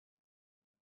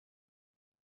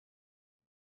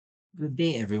Good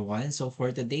day, everyone. So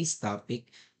for today's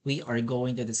topic, we are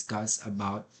going to discuss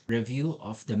about review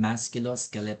of the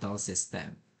musculoskeletal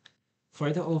system.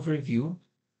 For the overview,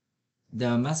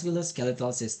 the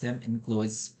musculoskeletal system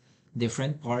includes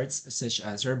different parts such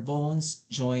as your bones,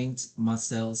 joints,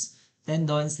 muscles,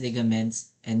 tendons,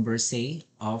 ligaments, and bursae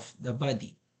of the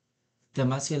body. The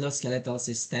musculoskeletal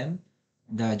system,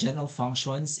 the general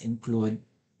functions include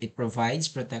it provides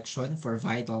protection for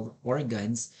vital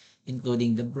organs,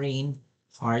 including the brain,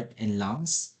 heart, and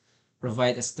lungs,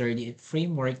 provide a sturdy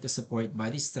framework to support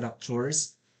body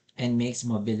structures, and makes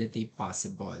mobility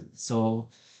possible. So,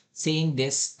 saying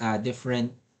this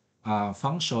different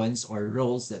functions or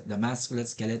roles that the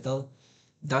musculoskeletal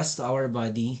does to our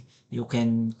body, you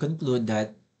can conclude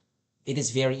that it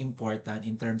is very important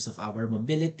in terms of our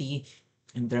mobility,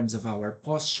 in terms of our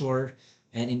posture,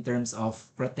 and in terms of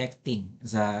protecting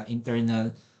the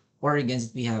internal organs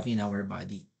that we have in our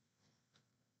body.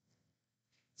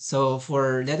 So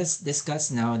let us discuss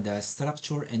now the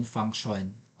structure and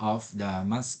function of the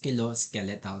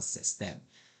musculoskeletal system.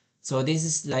 So this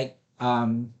is like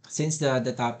since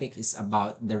the topic is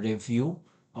about the review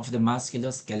of the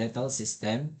musculoskeletal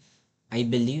system, I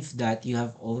believe that you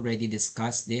have already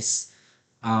discussed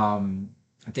um,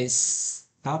 this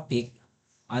topic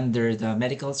under the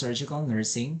medical surgical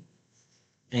nursing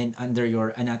and under your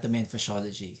anatomy and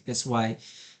physiology. That's why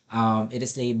it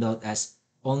is labeled as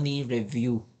only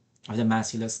review of the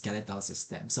musculoskeletal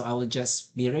system. So I will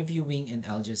just be reviewing and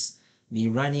I'll just be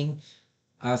running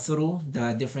through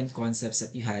the different concepts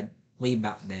that you had way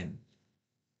back then.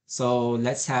 So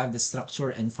let's have the structure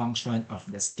and function of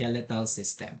the skeletal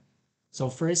system. So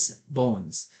first,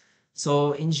 bones.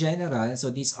 So in general,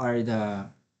 so these are the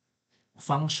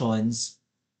functions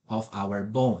of our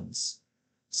bones.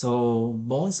 So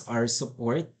bones are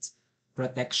support,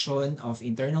 protection of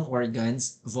internal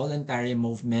organs, voluntary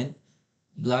movement,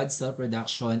 blood cell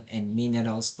production, and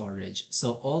mineral storage.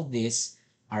 So all these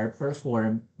are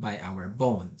performed by our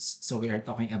bones. So we are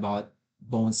talking about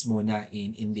bones muna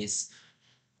in this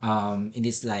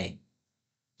slide.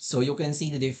 So you can see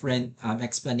the different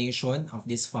explanation of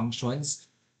these functions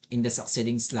in the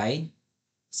succeeding slide.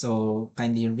 So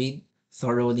kindly read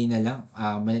thoroughly na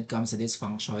lang when it comes to this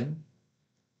function.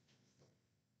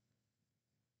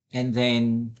 And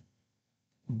then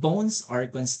bones are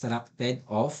constructed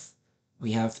of,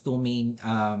 we have two main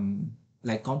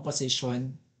like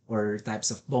composition or types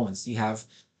of bones. You have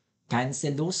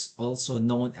cancellous, also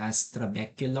known as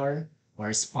trabecular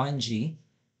or spongy,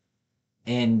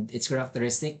 and its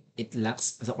characteristic, it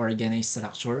lacks the organized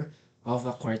structure of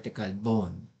a cortical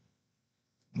bone.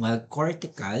 While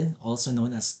cortical, also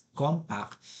known as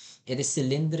compact, it is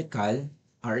cylindrical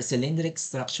or cylindric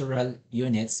structural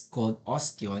units called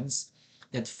osteons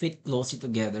that fit closely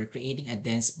together, creating a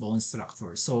dense bone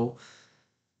structure. So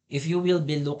if you will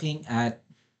be looking at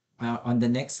on the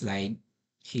next slide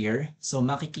here, so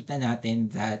makikita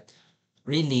natin that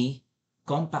really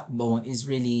compact bone is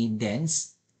really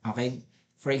dense. Okay.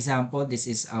 For example, this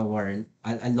is a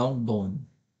long bone.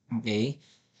 Okay.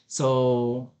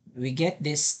 So we get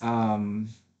this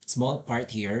small part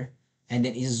here and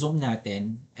then i-zoom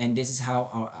natin and this is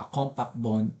how a compact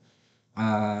bone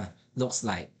looks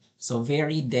like. So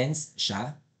very dense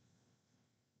siya,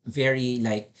 very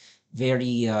like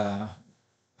very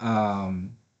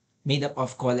um, made up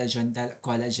of collagen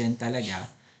talaga,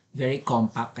 very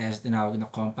compact kaya tinawag na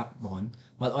compact bone.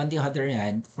 While on the other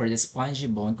hand, for the spongy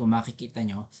bone, kung makikita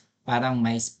nyo, parang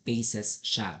may spaces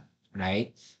siya,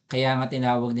 right? Kaya nga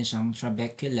tinawag din siyang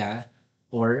trabecula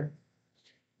or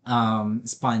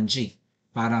spongy.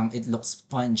 Parang it looks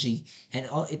spongy.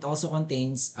 And it also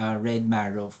contains red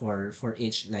marrow for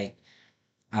each like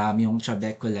yung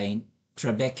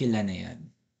trabecula na yan.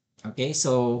 Okay,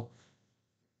 so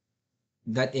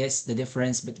that is the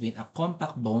difference between a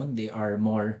compact bone. They are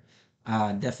more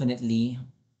definitely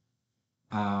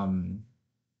um,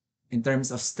 in terms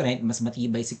of strength, mas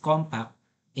matibay si compact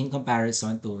in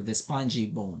comparison to the spongy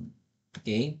bone.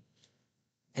 Okay?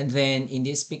 And then in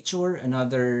this picture,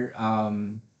 another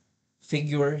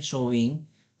figure showing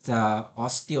the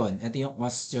osteon. Ito yung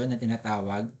osteon na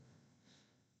tinatawag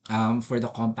for the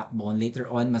compact bone.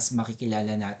 Later on, mas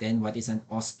makikilala natin what is an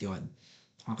osteon.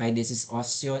 Okay, this is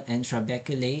osteon and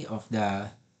trabeculae of the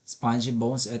spongy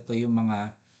bones. Ito yung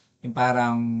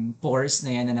parang pores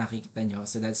na yan na nakikita nyo.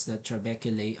 So that's the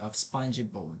trabeculae of spongy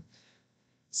bone.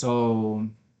 So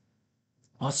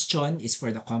osteon is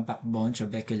for the compact bone,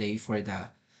 trabeculae for the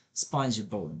spongy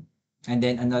bone. And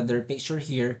then another picture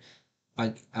here,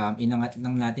 pag inangat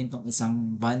lang natin tong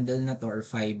isang bundle na to or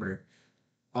fiber,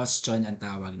 osteon ang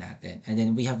tawag natin. And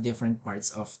then we have different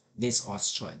parts of this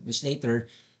osteon, which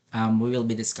later we will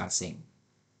be discussing.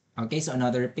 Okay, so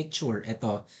another picture,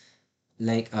 ito,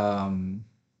 like,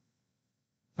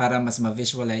 para mas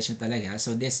ma-visualize nyo talaga.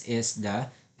 So this is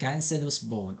the cancellous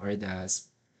bone or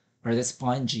the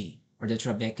spongy or the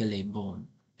trabeculae bone.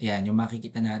 Ayan, yung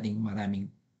makikita nating maraming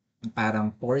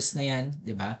parang pores na yan,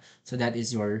 di ba? So that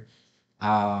is your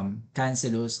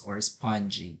cancellous or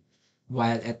spongy.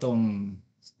 While itong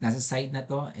nasa side na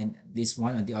to and this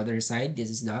one on the other side,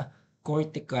 this is the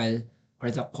cortical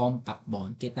or the compact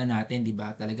bone. Kita natin, di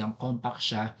ba? Talagang compact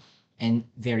siya and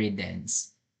very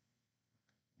dense.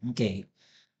 Okay.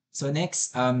 So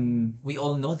next, we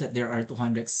all know that there are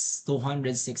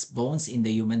 206 bones in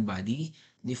the human body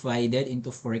divided into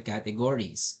four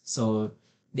categories. So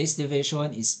this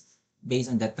division is based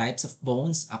on the types of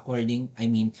bones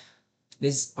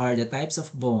these are the types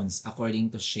of bones according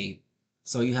to shape.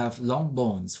 So you have long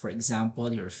bones, for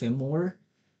example, your femur,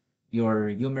 your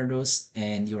humerus,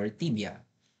 and your tibia.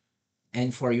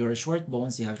 And for your short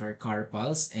bones, you have your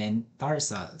carpals and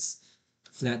tarsals.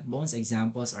 Flat bones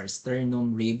examples are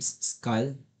sternum, ribs,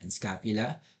 skull, and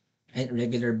scapula. And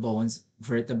regular bones,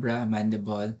 vertebra,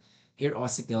 mandible, ear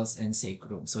ossicles, and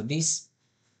sacrum. So these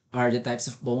are the types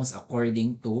of bones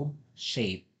according to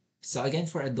shape. So again,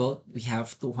 for adult, we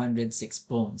have 206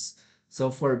 bones. So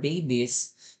for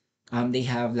babies, they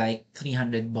have like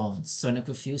 300 bones. So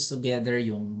nag-fuse together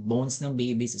yung bones ng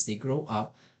babies as they grow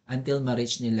up until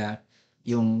ma-reach nila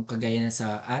yung kagaya na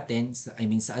sa atin, sa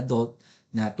adult,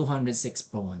 na 206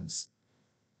 bones.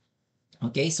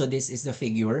 Okay, so this is the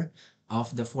figure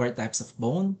of the four types of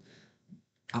bone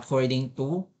according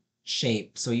to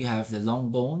shape. So you have the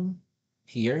long bone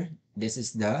here. This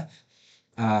is the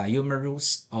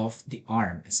humerus of the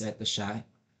arm. So ito siya.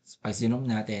 So, pag zoom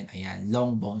natin, ayan,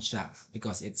 long bone siya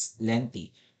because it's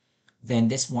lengthy. Then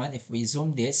this one, if we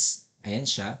zoom this, ayan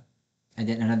siya. And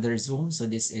then another zoom. So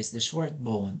this is the short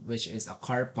bone, which is a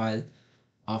carpal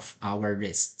of our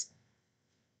wrist.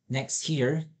 Next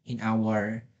here, in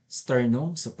our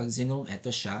sternum, so pag zoom,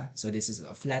 ito siya. So this is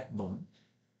a flat bone.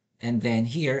 And then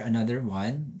here, another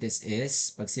one, this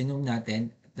is, pag sinum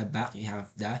natin, at the back, you have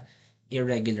the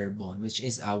irregular bone, which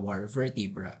is our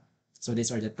vertebra. So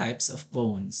these are the types of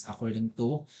bones according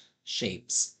to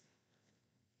shapes.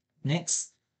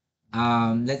 Next,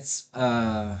 let's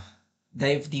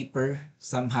dive deeper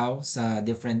somehow sa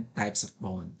different types of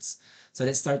bones. So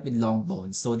let's start with long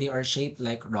bones. So they are shaped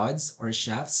like rods or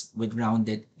shafts with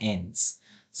rounded ends.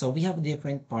 So we have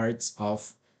different parts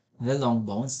of the long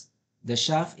bones. The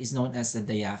shaft is known as the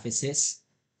diaphysis,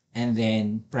 and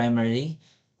then primarily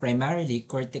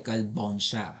cortical bone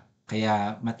siya.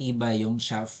 Kaya matibay yung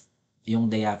shaft, yung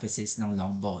diaphysis ng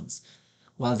long bones.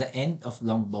 While the end of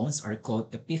long bones are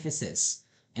called epiphysis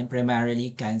and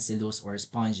primarily cancellous or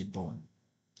spongy bone.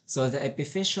 So the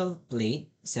epiphyseal plate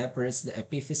separates the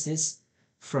epiphysis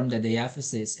from the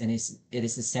diaphysis and it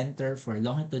is the center for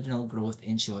longitudinal growth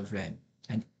in children.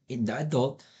 And in the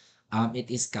adult, it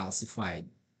is calcified.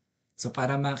 So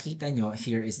para makita nyo,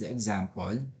 here is the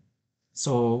example.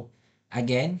 So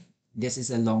again, this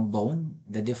is a long bone.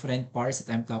 The different parts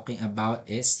that I'm talking about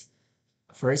is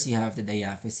first, you have the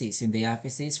diaphysis. Yung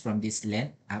diaphysis from this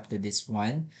length up to this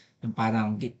one, yung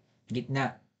parang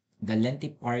gitna, the lengthy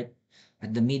part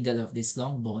at the middle of this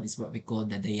long bone is what we call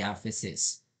the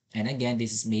diaphysis. And again,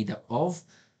 this is made up of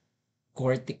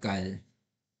cortical,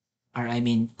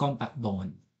 compact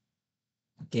bone.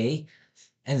 Okay?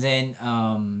 And then,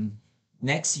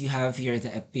 next, you have here the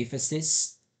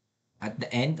epiphysis. At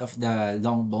the end of the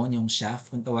long bone, yung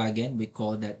shaft, kung tawagin, we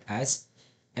call that as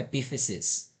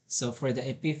epiphysis. So for the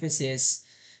epiphysis,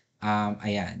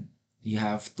 ayan, you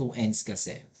have two ends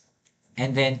kasi.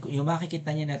 And then, yung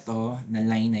makikita niyo na to, na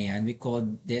line na yan, we call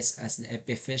this as the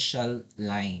epiphyseal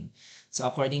line. So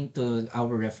according to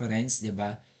our reference, di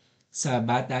ba, sa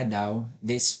bata daw,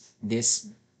 this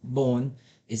bone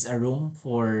is a room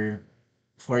for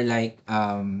like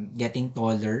getting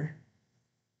taller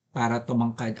para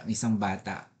tumangkad ang isang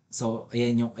bata. So,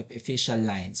 ayan yung epiphyseal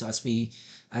line. So,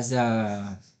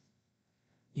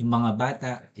 yung mga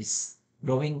bata is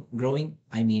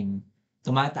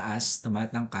tumataas,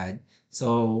 tumatangkad.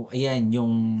 So, ayan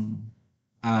yung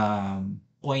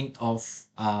point of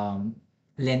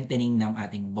lengthening ng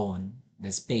ating bone,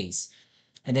 the space.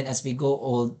 And then as we go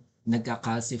old,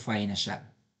 nagka-calcify na siya.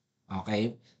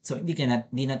 Okay? So,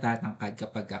 hindi natatangkad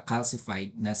kapag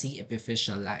calcified na si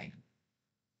epiphyseal line.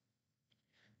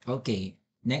 Okay,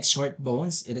 next short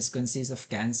bones. It is consists of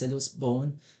cancellous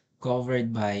bone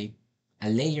covered by a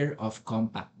layer of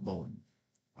compact bone.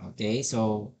 Okay,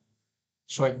 so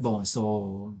short bone.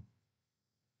 So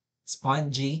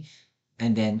spongy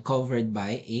and then covered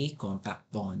by a compact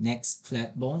bone. Next,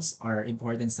 flat bones are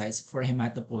important sites for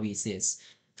hematopoiesis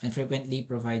and frequently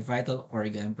provide vital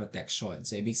organ protection.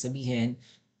 So, ibig sabihin,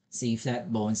 si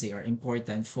flat bones, they are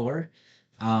important for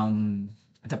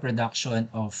the production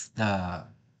of the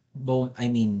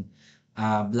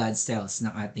blood cells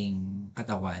ng ating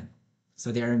katawan.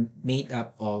 So, they are made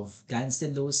up of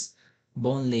cancellous,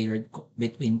 bone layered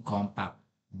between compact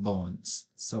bones.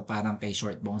 So, parang kay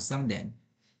short bones lang din.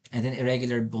 And then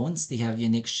irregular bones, they have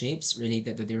unique shapes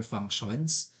related to their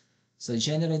functions. So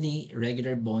generally,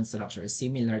 irregular bone structure is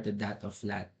similar to that of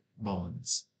flat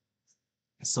bones.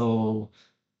 So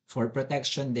for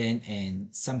protection then and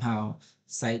somehow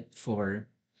site for,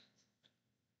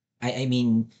 I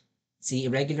mean, see,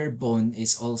 irregular bone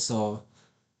is also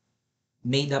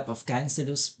made up of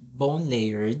cancellous bone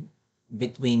layered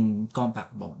between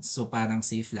compact bones. So parang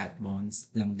say flat bones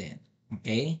lang din.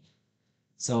 Okay?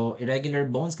 So, irregular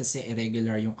bones kasi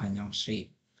irregular yung kanyang shape.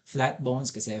 Flat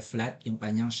bones kasi flat yung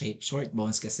kanyang shape. Short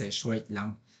bones kasi short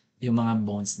lang yung mga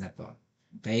bones na to.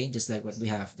 Okay? Just like what we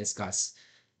have discussed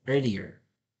earlier.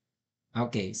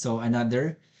 Okay, so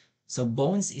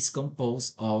bones is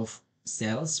composed of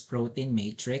cells, protein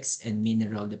matrix, and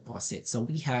mineral deposits. So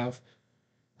we have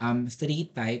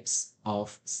three types of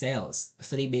cells,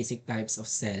 three basic types of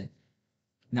cell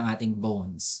ng ating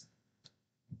bones.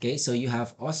 Okay, so you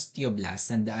have osteoblast.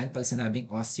 Tandaan pag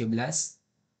sinabing osteoblast,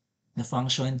 it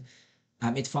functions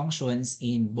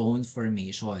in bone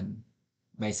formation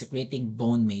by secreting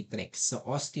bone matrix. So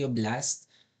osteoblast,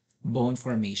 bone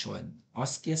formation.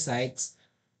 Osteocytes,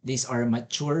 these are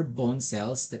mature bone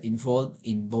cells that involved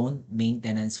in bone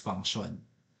maintenance function.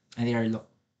 And they are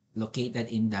located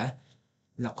in the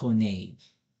lacunae.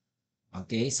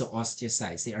 Okay, so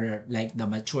osteocytes, they are like the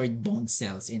matured bone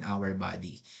cells in our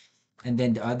body. And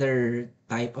then the other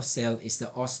type of cell is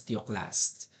the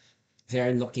osteoclast. They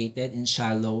are located in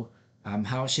shallow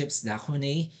house shapes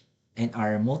lacunae and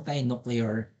are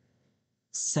multinuclear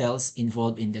cells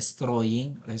involved in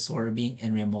destroying, resorbing,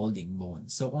 and remolding bone.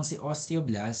 So kung si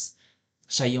osteoblast,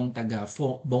 siya yung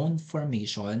bone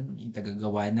formation, yung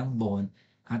tagagawa ng bone.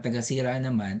 Ang tagasira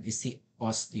naman is si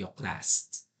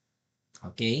osteoclast.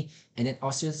 Okay? And then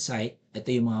osteocyte, ito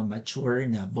yung mga mature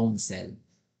na bone cell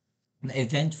na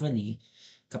eventually,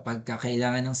 kapag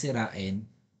kailangan ng sirain,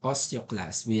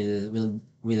 osteoclast will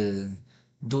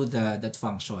do that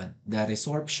function. The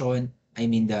resorption,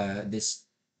 the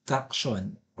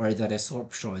destruction or the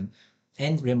resorption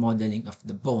and remodeling of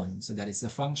the bone. So that is the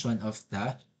function of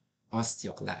the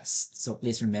osteoclast. So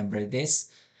please remember this,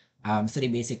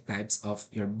 three basic types of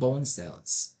your bone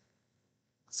cells.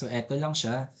 So eto lang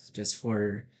siya, just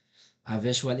for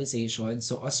visualization.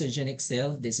 So osteogenic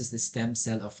cell, this is the stem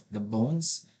cell of the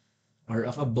bones or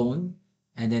of a bone.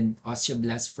 And then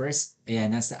osteoblast first,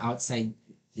 ayan, nasa outside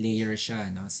layer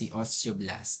siya, no? Si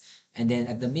osteoblast. And then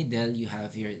at the middle, you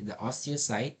have here the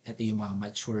osteocyte. Ito yung mga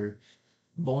mature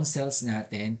bone cells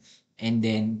natin. And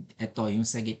then ito yung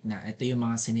sa gitna. Ito yung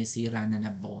mga sinisira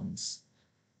na bones.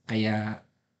 Kaya,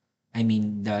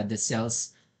 the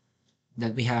cells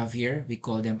that we have here, we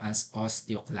call them as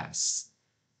osteoclasts.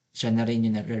 Siya na rin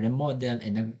yung nagre-remodel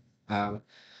and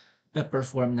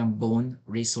nag-perform ng bone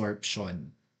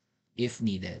resorption if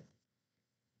needed.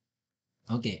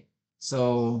 Okay,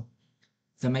 so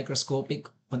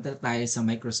punta tayo sa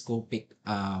microscopic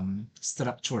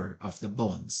structure of the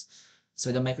bones.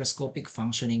 So the microscopic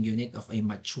functioning unit of a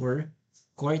mature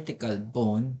cortical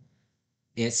bone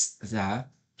is the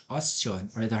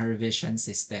osteon or the Harvesian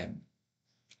system.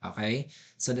 Okay,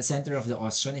 so the center of the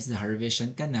osteon is the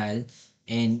Harvesian canal,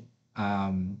 and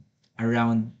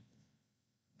around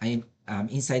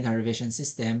inside the Harvesian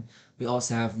system, we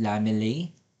also have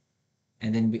lamellae,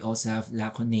 and then we also have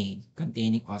lacunae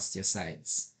containing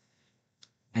osteocytes.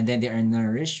 And then they are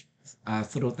nourished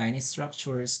through tiny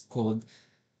structures called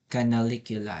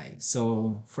canaliculi.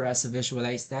 So for us to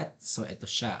visualize that, so ito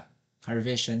siya,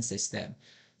 Harvesian system.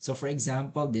 So for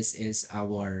example, this is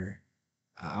our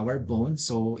bone.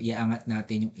 So iaangat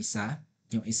natin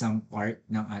yung isang part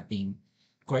ng ating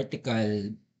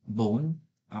cortical bone.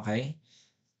 Okay?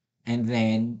 And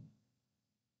then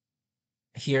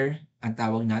here, ang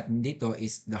tawag natin dito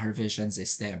is the Harvesian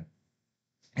system.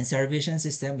 And sa Harvesian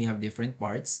system, we have different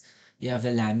parts. You have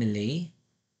the lamellae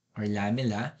or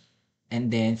lamella. And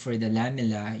then for the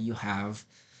lamella, you have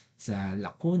the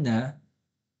lacuna,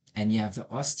 and you have the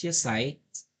osteocyte,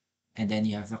 and then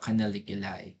you have the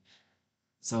canaliculi.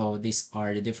 So these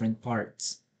are the different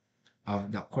parts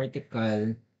of the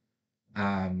cortical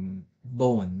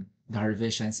bone, the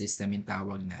Harvesian system yung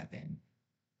tawag natin.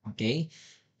 Okay?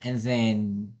 And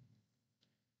then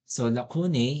So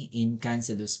lacunae in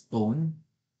cancellous bone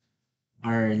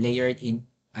are layered in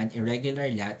an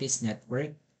irregular lattice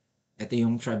network. Ito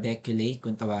yung trabeculae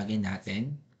kung tawagin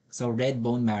natin. So red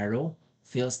bone marrow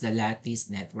fills the lattice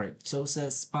network. So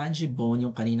sa spongy bone,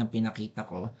 yung kaninang pinakita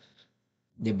ko,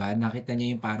 'di ba? Nakita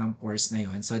niyo yung parang pores na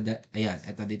yon. So that ayan,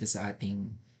 ito dito sa ating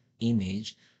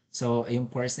image. So yung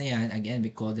pores na yan, again,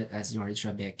 we call that as your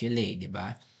trabeculae, 'di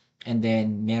ba? And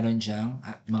then meron diyang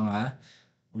mga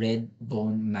red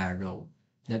bone marrow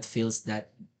that fills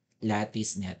that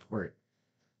lattice network.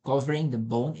 Covering the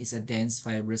bone is a dense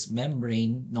fibrous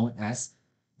membrane known as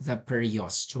the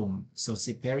periosteum. So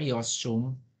si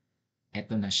periosteum,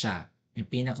 eto na siya. Yung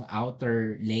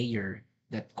pinaka-outer layer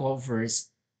that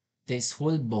covers this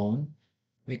whole bone,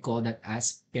 we call that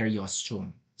as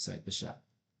periosteum. So ito siya.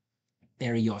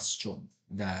 Periosteum.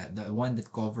 The one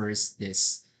that covers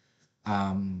this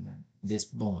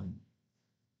bone.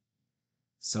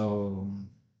 So,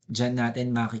 dyan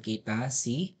natin makikita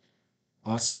si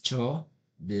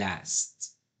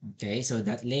osteoblast. Okay, so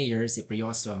that layer, si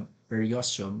periosteum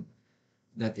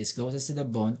that is closest to the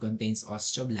bone contains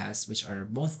osteoblasts, which are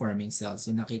bone-forming cells.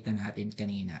 Yung nakita natin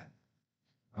kanina.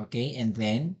 Okay, and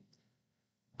then,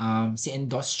 si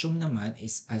endosteum naman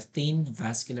is a thin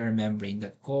vascular membrane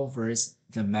that covers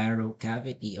the marrow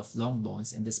cavity of long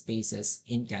bones and the spaces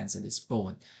in cancellous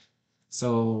bone.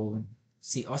 So,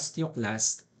 si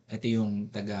osteoclast, ito yung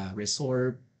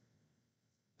resorption,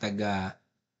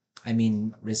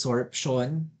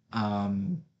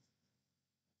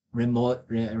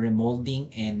 remolding,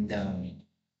 and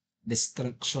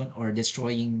destruction or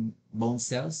destroying bone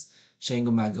cells. Siya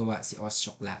yung gumagawa, si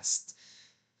osteoclast.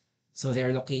 So they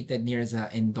are located near the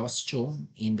endosteum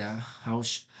in the how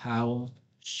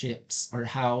ships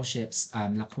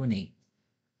lacunae.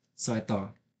 So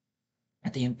ito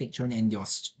yung picture ng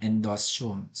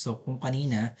endosteum. So kung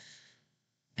kanina,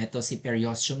 ito si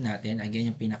periosteum natin. Again,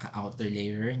 yung pinaka-outer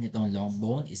layer nitong long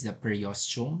bone is the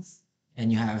periosteum. And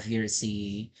you have here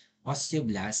si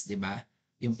osteoblast, di ba?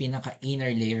 Yung pinaka-inner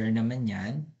layer naman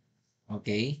yan,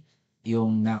 okay?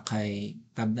 Yung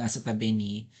nasa tabi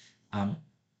ni um,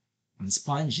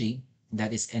 spongy, that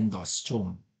is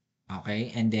endosteum. Okay?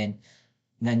 And then,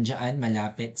 nandiyan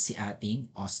malapit si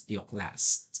ating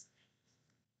osteoclast.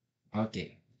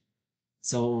 Okay.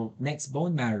 So, next,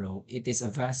 bone marrow. It is a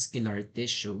vascular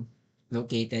tissue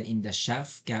located in the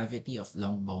shaft cavity of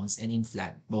long bones and in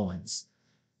flat bones.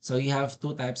 So, you have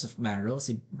two types of marrow.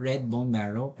 Si red bone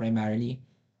marrow, primarily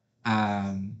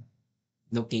um,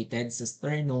 located sa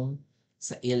sternum,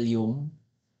 sa ilium,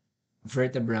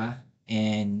 vertebra,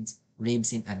 and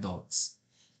ribs in adults.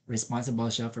 Responsible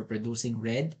siya for producing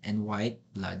red and white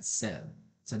blood cell.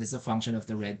 So, this is a function of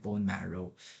the red bone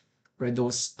marrow.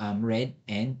 Produce red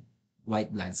and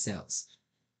white blood cells.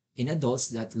 In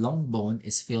adults, that long bone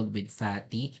is filled with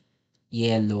fatty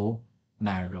yellow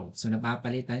marrow. So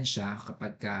napapalitan siya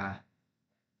kapag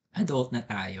adult na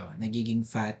tayo, nagiging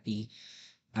fatty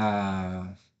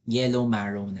yellow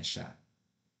marrow na siya.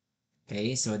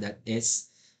 Okay, so that is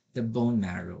the bone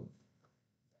marrow.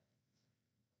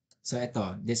 So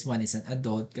ito, this one is an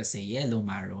adult kasi yellow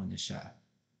marrow na siya.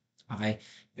 Okay,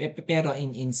 pero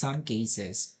in some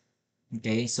cases,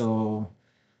 okay, so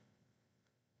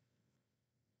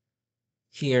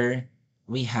here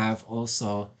we have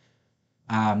also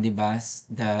di ba,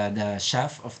 the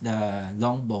shaft of the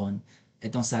long bone,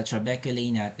 itong sa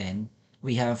trabeculae natin,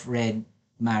 we have red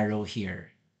marrow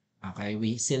here. Okay,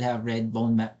 we still have red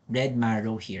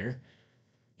marrow here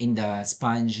in the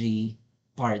spongy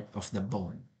part of the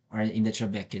bone or in the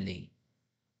trabeculae.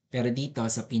 Pero dito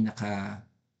sa pinaka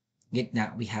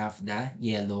gitna, we have the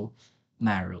yellow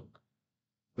marrow,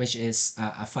 which is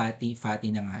a fatty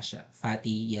na nga siya,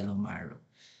 fatty yellow marrow.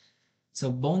 So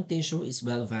bone tissue is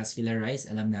well vascularized.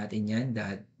 Alam natin yan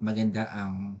that maganda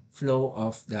ang flow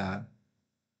of the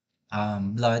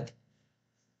blood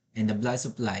and the blood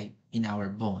supply in our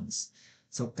bones.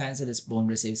 So cancellous bone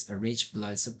receives a rich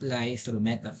blood supply through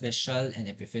metaphyseal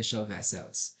and epiphyseal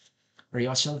vessels.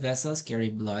 Periosteal vessels carry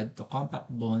blood to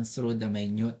compact bone through the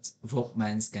minute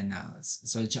Volkmann's canals.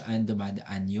 So dyan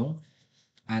dumadaan yung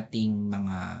ating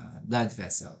mga blood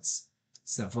vessels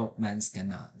sa Volkmann's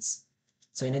canals.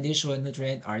 So in addition,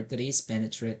 nutrient arteries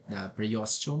penetrate the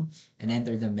periosteum and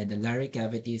enter the medullary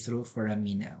cavity through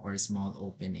foramina or small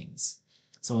openings.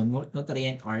 So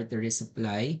nutrient arteries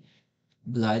supply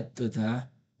blood to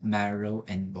the marrow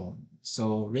and bone.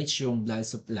 So rich yung blood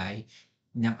supply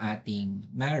ng ating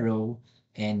marrow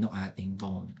and ng ating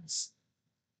bones.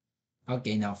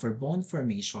 Okay, now for bone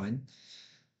formation,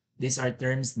 these are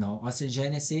terms, no?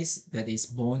 Osteogenesis, that is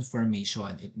bone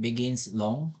formation. It begins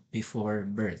long before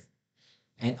birth.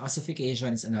 And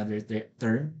ossification is another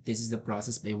term. This is the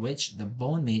process by which the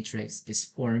bone matrix is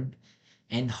formed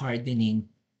and hardening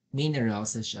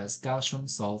minerals such as calcium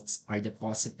salts are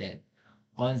deposited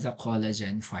on the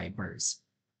collagen fibers.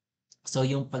 So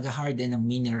yung pag-harden ng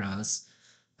minerals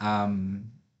um,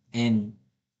 and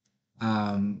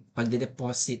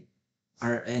pagde-deposit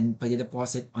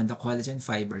pagde-deposit on the collagen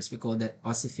fibers, we call that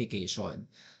ossification.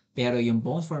 Pero yung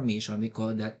bone formation, we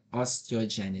call that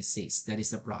osteogenesis. That is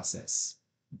the process.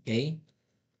 Okay?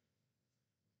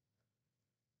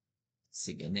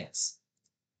 Sige, next.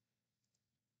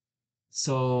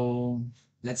 So,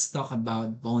 let's talk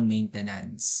about bone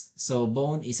maintenance. So,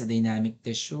 bone is a dynamic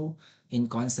tissue in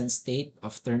constant state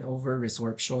of turnover,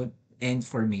 resorption, and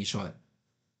formation.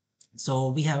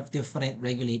 So, we have different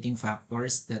regulating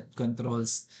factors that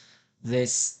controls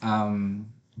this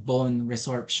bone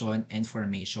resorption and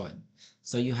formation.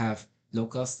 So, you have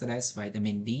local stress,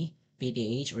 vitamin D,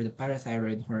 PTH, or the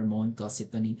parathyroid hormone,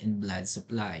 calcitonin, and blood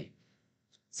supply.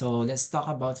 So, let's talk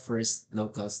about first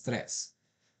local stress.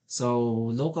 So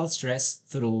local stress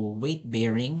through weight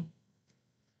bearing,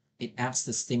 it acts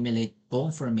to stimulate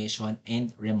bone formation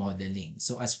and remodeling.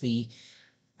 So as we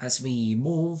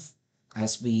move,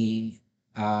 as we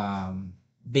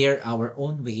bear our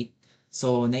own weight,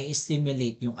 so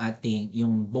nai-stimulate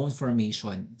yung bone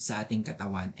formation sa ating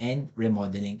katawan and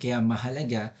remodeling. Kaya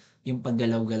mahalaga yung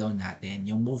paggalaw-galaw natin,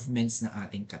 yung movements ng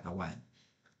ating katawan.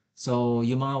 So,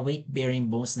 yung mga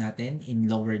weight-bearing bones natin in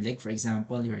lower leg, for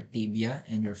example, your tibia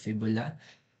and your fibula,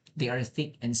 they are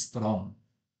thick and strong.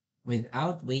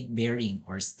 Without weight-bearing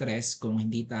or stress, kung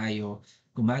hindi tayo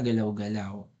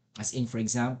gumagalaw-galaw, as in, for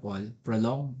example,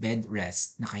 prolonged bed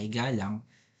rest, nakahiga lang,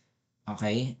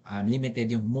 okay, limited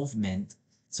yung movement,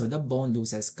 so the bone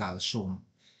loses calcium,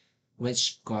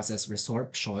 which causes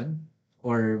resorption,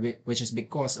 or which is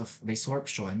because of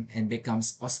resorption and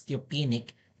becomes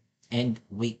osteopenic and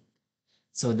weak.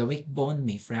 So, the weak bone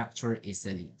may fracture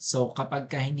easily. So, kapag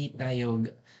ka hindi tayo,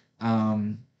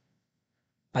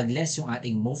 pag-less yung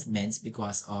ating movements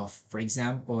because of, for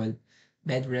example,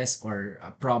 bed rest or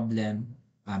a problem,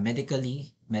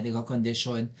 medical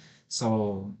condition,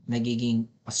 so,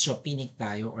 nagiging osteopenic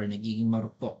tayo or nagiging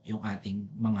marupok yung ating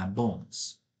mga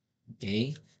bones.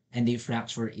 Okay? And they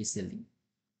fracture easily.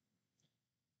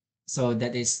 So,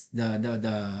 that is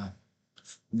the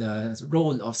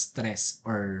role of stress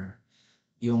or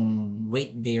yung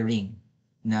weight bearing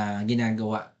na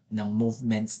ginagawa ng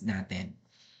movements natin.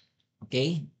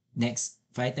 Okay? Next,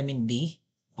 vitamin D,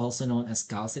 also known as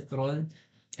calcitrol.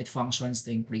 It functions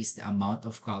to increase the amount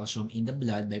of calcium in the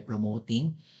blood by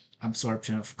promoting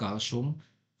absorption of calcium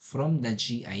from the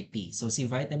GIT. So si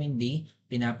vitamin D,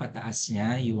 pinapataas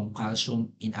niya yung calcium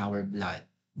in our blood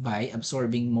by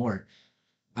absorbing more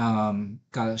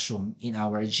calcium in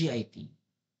our GIT.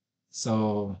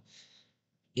 So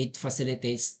it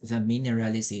facilitates the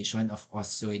mineralization of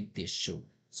osteoid tissue.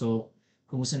 So,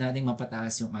 kung gusto nating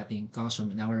mapataas yung ating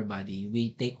calcium in our body,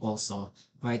 we take also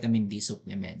vitamin D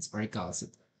supplements or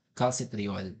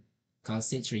calcitriol.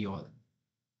 Calcitriol.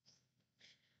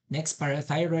 Next,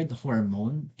 parathyroid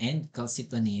hormone and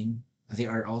calcitonin,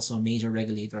 they are also major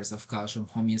regulators of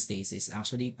calcium homeostasis.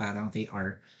 Actually, parang they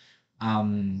are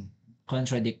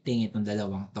contradicting itong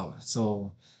dalawang to.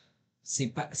 So,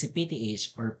 si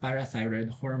PTH or parathyroid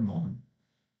hormone,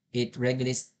 it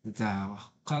regulates the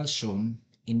calcium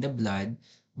in the blood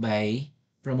by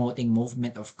promoting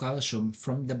movement of calcium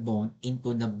from the bone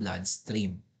into the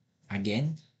bloodstream.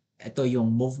 Again, ito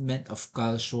yung movement of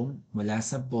calcium mula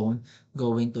sa bone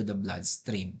going to the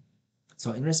bloodstream.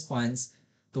 So in response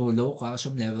to low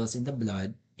calcium levels in the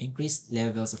blood, increased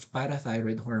levels of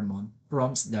parathyroid hormone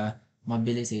prompts the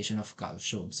mobilization of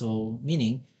calcium. So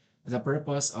meaning, the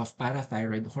purpose of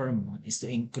parathyroid hormone is to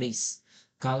increase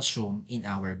calcium in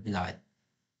our blood.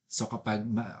 So kapag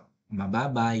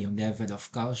mababa yung level of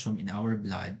calcium in our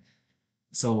blood,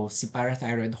 so si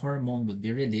parathyroid hormone will be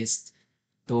released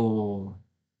to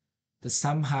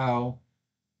somehow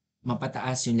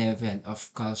mapataas yung level of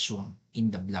calcium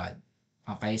in the blood.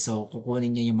 Okay, so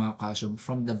kukunin niya yung mga calcium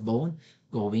from the bone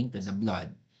going to the blood.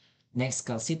 Next,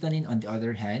 calcitonin on the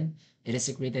other hand, it is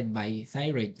secreted by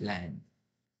thyroid gland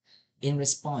in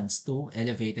response to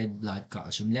elevated blood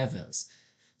calcium levels.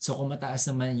 So kung mataas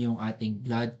naman yung ating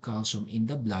blood calcium in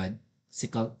the blood, si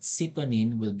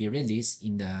calcitonin will be released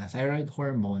in the thyroid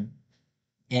hormone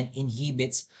and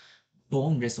inhibits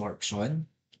bone resorption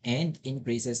and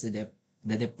increases the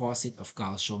deposit of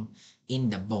calcium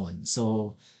in the bone.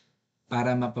 So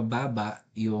para mapababa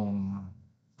yung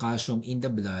calcium in the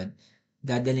blood,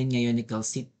 dadalhin ngayon ni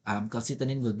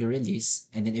calcitonin will be released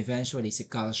and then eventually si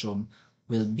calcium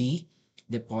will be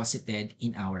deposited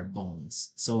in our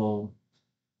bones. So,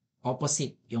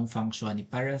 opposite yung function ni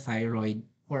parathyroid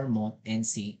hormone and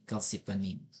si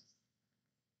calcitonin.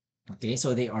 Okay,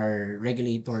 so they are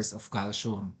regulators of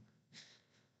calcium.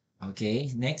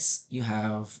 Okay, next you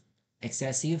have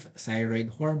excessive thyroid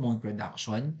hormone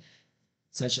production,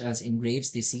 such as in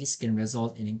Graves' disease, can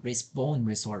result in increased bone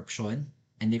resorption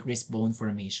and decreased bone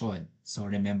formation. So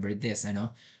remember this,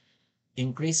 ano?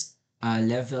 Increased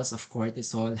levels of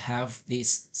cortisol have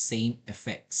these same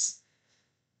effects.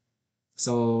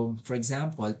 So, for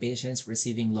example, patients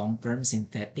receiving long-term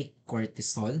synthetic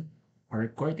cortisol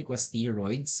or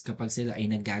corticosteroids, kapag sila ay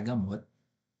nagagamot,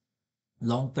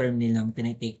 long-term nilang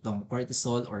tinitake tong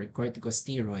cortisol or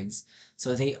corticosteroids.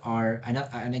 So they are,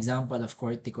 an example of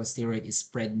corticosteroid is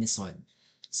prednisone.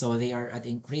 So they are at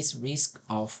increased risk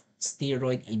of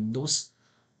steroid-induced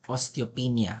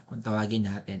osteopenia, kung tawagin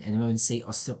natin. And when we say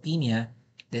osteopenia,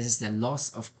 this is the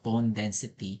loss of bone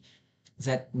density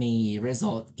that may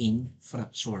result in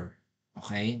fracture.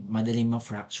 Okay? Madaling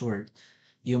ma-fracture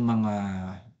yung mga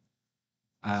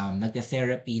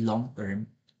nagte-therapy long-term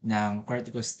ng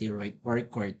corticosteroid or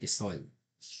cortisol.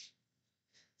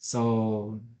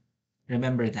 So,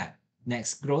 remember that.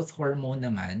 Next, growth hormone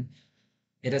naman,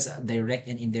 it has direct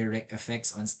and indirect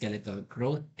effects on skeletal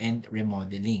growth and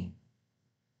remodeling.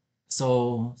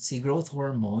 So, si growth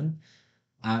hormone,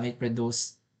 it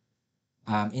produces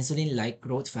insulin-like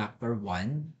growth factor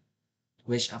 1,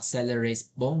 which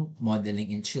accelerates bone modeling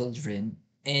in children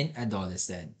and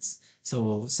adolescents.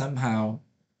 So, somehow,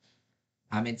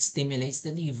 it stimulates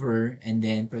the liver and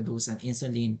then produce an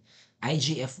insulin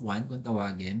IGF-1 kung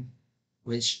tawagin,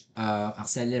 which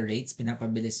accelerates,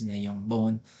 pinapabilis niya yung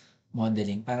bone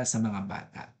modeling para sa mga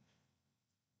bata.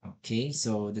 Okay,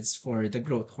 so that's for the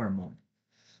growth hormone.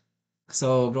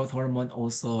 So growth hormone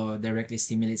also directly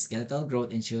stimulates skeletal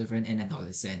growth in children and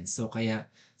adolescents. So kaya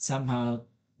somehow,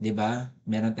 'di ba,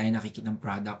 meron tayong nakikitang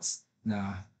products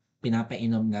na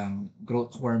pinapainom ng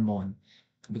growth hormone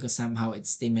because somehow it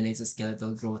stimulates the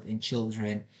skeletal growth in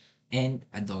children and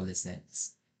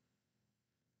adolescents.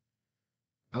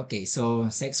 Okay, so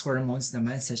sex hormones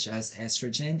naman such as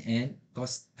estrogen and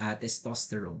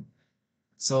testosterone.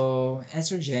 So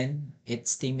estrogen, it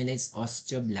stimulates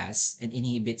osteoblasts and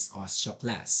inhibits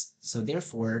osteoclasts. So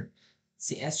therefore,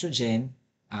 si estrogen,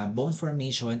 bone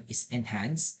formation is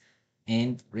enhanced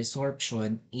and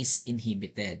resorption is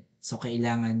inhibited. So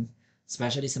kailangan,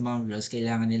 especially sa mga girls,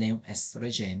 kailangan nila yung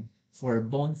estrogen for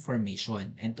bone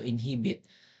formation and to inhibit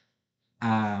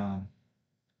uh,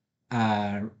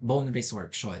 bone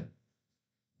resorption.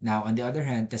 Now, on the other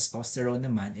hand, testosterone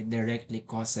naman, it directly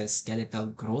causes skeletal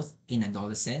growth in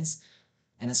adolescents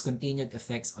and has continued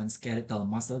effects on skeletal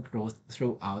muscle growth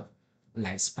throughout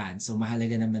lifespan. So,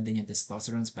 mahalaga naman din yung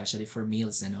testosterone, especially for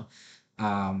males, ano,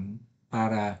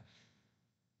 para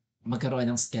magkaroon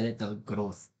ng skeletal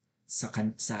growth sa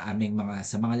aming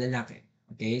mga lalaki.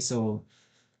 Okay, so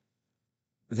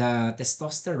the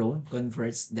testosterone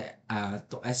converts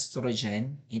to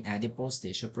estrogen in adipose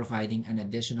tissue, providing an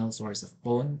additional source of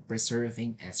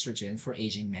bone-preserving estrogen for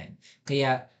aging men.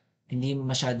 Kaya, hindi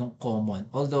masyadong common.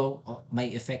 Although,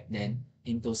 may effect din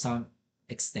into some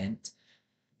extent,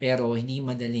 pero hindi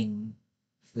madaling,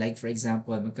 like for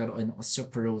example, magkaroon ng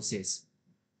osteoporosis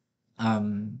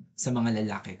sa mga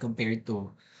lalaki compared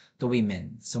to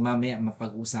women. So mamaya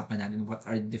mapag-usapan natin what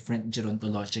are different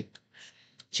gerontologic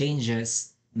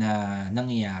changes na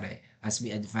nangyayari as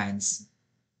we advance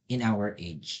in our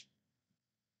age.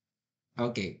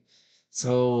 Okay,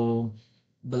 so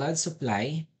blood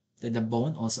supply to the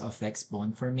bone also affects bone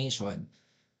formation.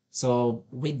 So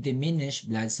with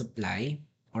diminished blood supply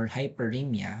or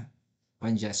hyperemia,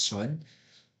 congestion,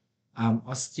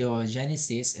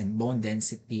 osteogenesis and bone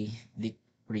density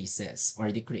decreases or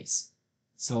decrease.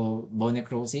 So bone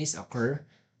necrosis occur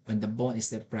when the bone is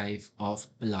deprived of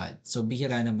blood. So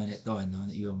bihira naman ito, no?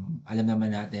 Yung alam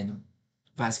naman natin,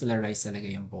 vascularized talaga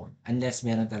yung bone. Unless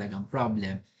meron talagang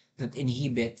problem that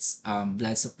inhibits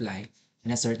blood supply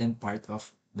in a certain part of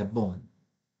the bone.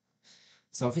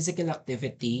 So physical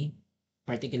activity,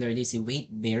 particularly si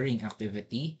weight-bearing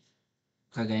activity,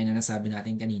 kagaya na nasabi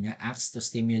natin kanina, acts to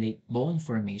stimulate bone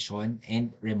formation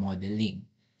and remodeling.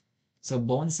 So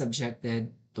bones subjected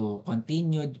to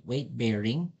continued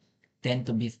weight-bearing tend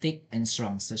to be thick and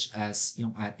strong, such as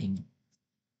yung ating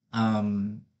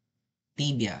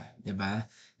tibia, di ba?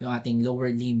 Yung ating lower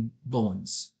limb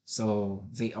bones. So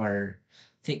they are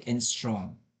thick and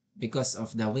strong because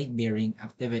of the weight-bearing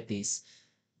activities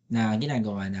na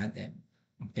ginagawa natin.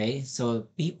 Okay? So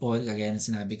people, kagaya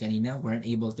ng sinabi kanina, weren't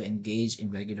able to engage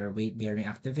in regular weight-bearing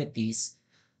activities.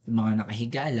 Yung mga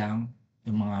nakahiga lang,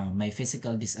 yung mga may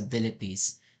physical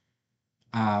disabilities,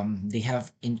 they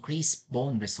have increased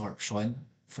bone resorption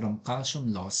from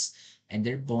calcium loss and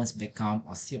their bones become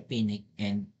osteopenic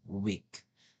and weak.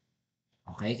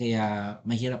 Okay, kaya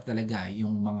mahirap talaga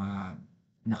yung mga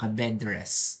naka-bed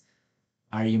rest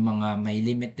or yung mga may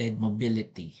limited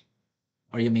mobility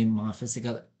or yung may mga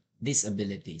physical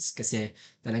disabilities kasi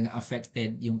talagang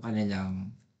affected yung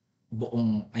kanilang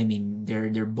buong, I mean,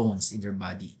 their bones in their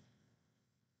body.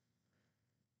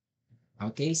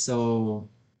 Okay, so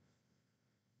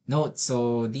note,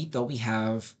 so dito we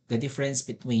have the difference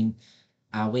between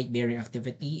weight-bearing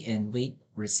activity and weight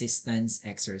resistance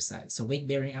exercise. So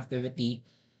weight-bearing activity,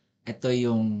 ito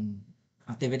yung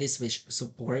activities which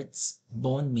supports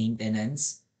bone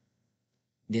maintenance.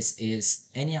 This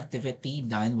is any activity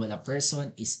done while a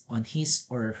person is on his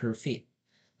or her feet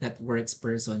that works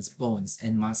person's bones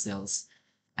and muscles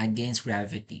against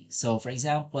gravity. So for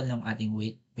example, ng ating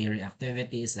weight-bearing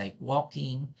activities like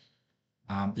walking,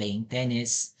 playing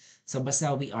tennis. So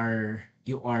basta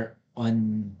you are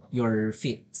on your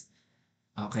feet,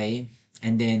 okay?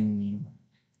 And then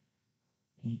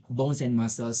bones and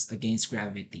muscles against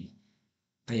gravity.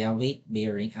 Kaya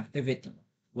weight-bearing activity.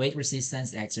 Weight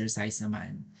resistance exercise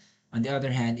naman. On the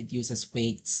other hand, it uses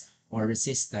weights or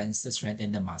resistance to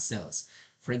strengthen the muscles.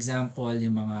 For example,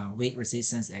 yung mga weight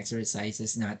resistance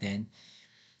exercises natin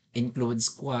include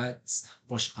squats,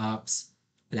 push-ups,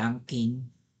 planking,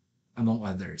 among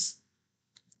others.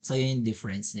 So, yun yung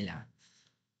difference nila.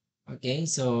 Okay,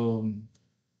 so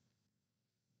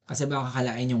kasi baka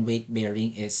akalain yung weight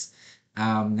bearing is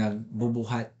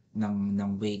nagbubuhat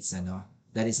ng weights, ano.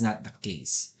 That is not the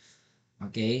case.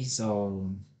 Okay, so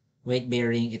weight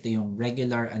bearing, ito yung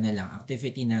regular ano lang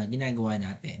activity na ginagawa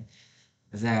natin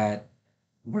that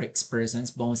works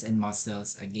person's bones and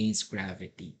muscles against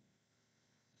gravity.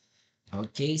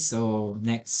 Okay, so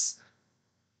next,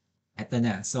 eto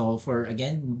na. So for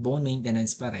again, bone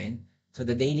maintenance pa rin. So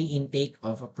the daily intake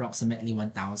of approximately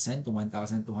 1,000 to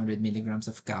 1,200 milligrams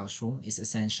of calcium is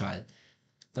essential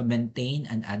to maintain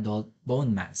an adult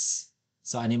bone mass.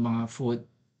 So ano yung mga food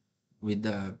with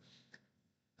the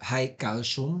high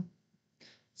calcium?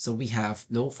 So we have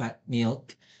low-fat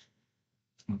milk,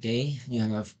 okay? You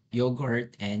have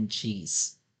yogurt and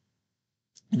cheese.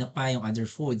 Ano pa yung other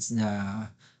foods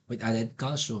na with added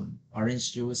calcium?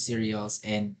 Orange juice, cereals,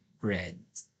 and bread.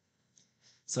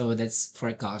 So that's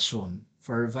for calcium.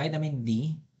 For vitamin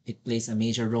D, it plays a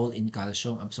major role in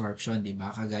calcium absorption, di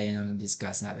ba? Kagaya ng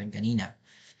discuss natin kanina.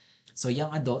 So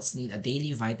young adults need a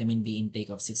daily vitamin D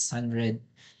intake of 600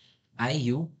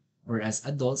 IU, whereas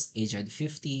adults aged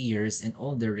 50 years and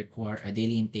older require a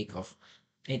daily intake of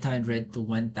 800 to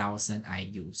 1,000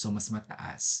 IU. So mas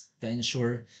mataas to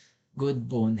ensure good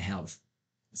bone health.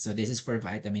 So this is for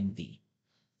vitamin D.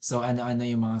 So ano-ano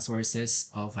yung mga sources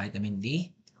of vitamin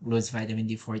D? Includes vitamin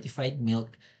D fortified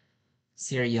milk,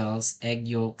 cereals, egg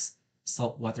yolks,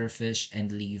 saltwater fish, and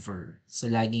liver. So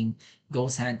laging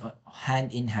goes hand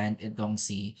in hand itong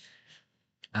si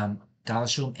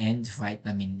calcium and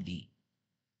vitamin D.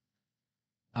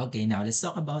 Okay, now let's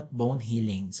talk about bone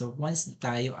healing. So once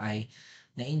tayo ay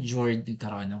na-injured,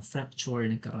 nagkaroon ng fracture,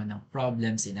 nagkaroon ng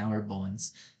problems in our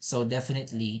bones, so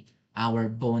definitely our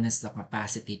bone has the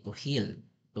capacity to heal,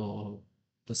 to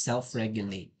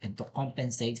self-regulate and to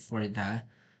compensate for the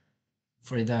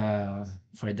for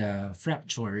the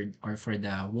fractured or for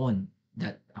the wound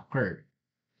that occurred.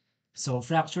 So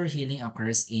fracture healing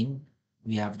occurs in,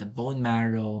 we have the bone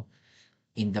marrow,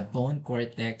 in the bone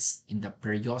cortex, in the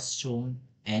periosteum,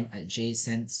 and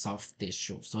adjacent soft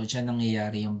tissue. So dyan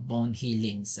nangyayari yung bone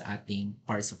healing sa ating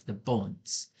parts of the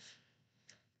bones.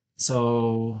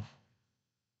 So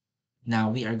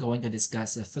now we are going to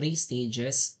discuss the three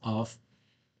stages of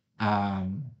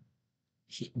um,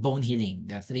 bone healing,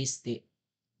 the three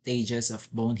stages of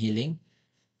bone healing.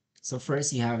 So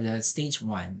first you have the stage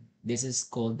 1. This is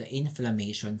called the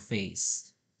inflammation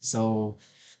phase. So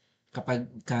kapag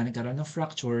nagkaroon ng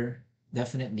fracture,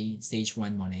 definitely stage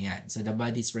 1 muna yan. So the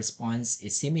body's response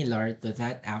is similar to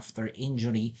that after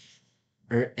injury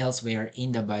or elsewhere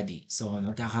in the body. So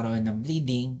nagkakaroon ng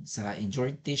bleeding sa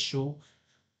injured tissue,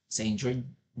 sa injured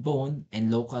bone,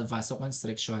 and local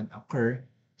vasoconstriction occur.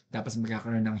 Tapos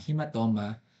magkakaroon ng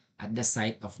hematoma at the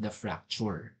site of the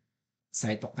fracture.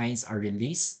 Cytokines are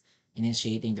released,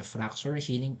 initiating the fracture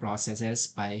healing processes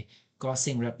by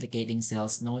causing replicating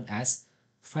cells known as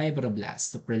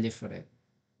fibroblasts to proliferate,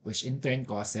 which in turn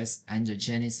causes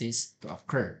angiogenesis to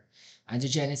occur.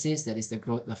 Angiogenesis, that is the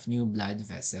growth of new blood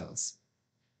vessels.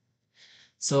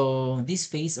 So this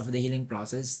phase of the healing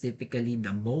process is typically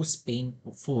the most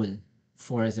painful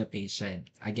for the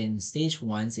patient. Again, stage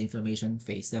 1 sa inflammation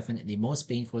phase, definitely most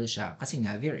painful siya kasi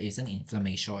nga there is an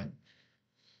inflammation.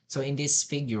 So in this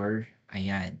figure,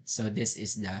 ayan. So this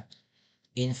is the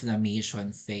inflammation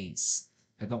phase.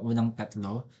 Itong unang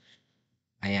tatlo,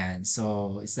 ayan.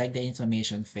 So it's like the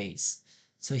inflammation phase.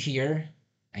 So here,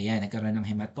 ayan, nagkaroon ng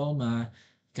hematoma,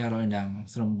 nagkaroon ng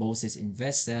thrombosis in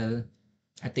vessel.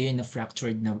 Ito yung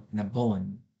na-fractured na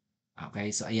bone.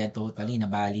 Okay, so ayan, totally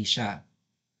nabali siya.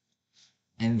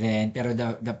 And then, pero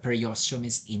the periosteum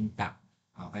is intact.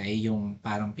 Okay, yung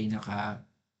parang pinaka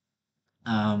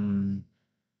um,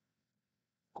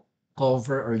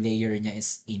 cover or layer niya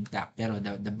is intact, pero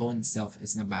the bone itself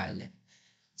is nabali.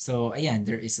 So, ayan,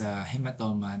 there is a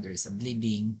hematoma, there is a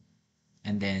bleeding,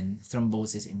 and then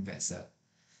thrombosis in vessel.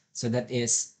 So that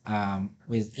is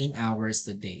within hours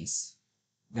to days.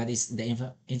 That is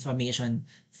the inflammation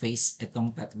phase,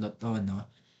 itong tatlo to, no?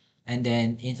 And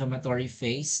then inflammatory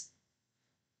phase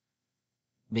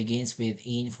begins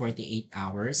within 48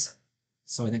 hours.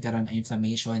 So nagkaroon ng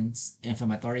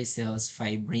inflammatory cells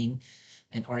fibering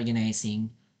and organizing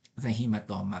the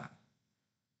hematoma.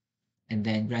 And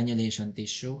then granulation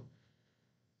tissue.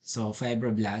 So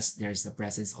fibroblast, there's the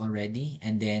presence already.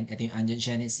 And then ito yung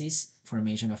angiogenesis,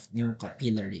 formation of new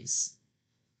capillaries.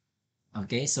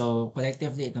 Okay, so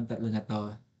collectively itong tatlo na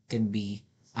to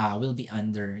will be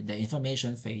under the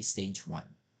inflammation phase stage 1.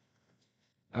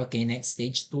 Okay, next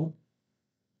stage 2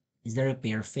 is the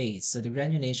repair phase. So the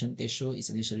granulation tissue is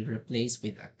initially replaced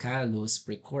with a callus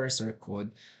precursor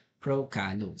called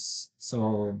procallus.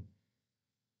 So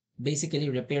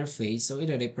basically repair phase, so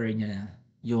i-repair niya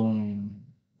yung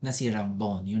nasirang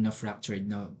bone, yung na-fractured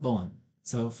na bone.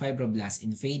 So fibroblasts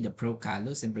invade the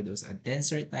procallus and produce a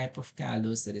denser type of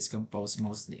callus that is composed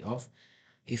mostly of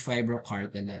a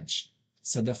fibrocartilage.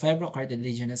 So the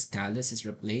fibrocartilaginous callus is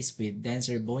replaced with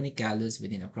denser bony callus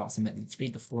within approximately 3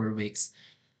 to 4 weeks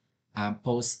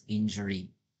post-injury.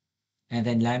 And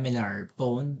then lamellar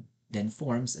bone then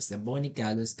forms as the bony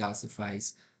callus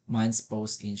calcifies months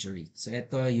post-injury. So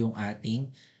ito yung ating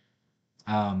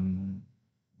um,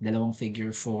 dalawang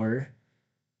figure for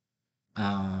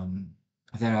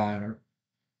the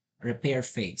repair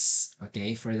phase.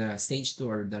 Okay? For the stage 2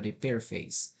 or the repair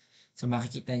phase. So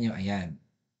makikita nyo, ayan.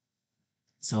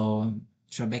 So,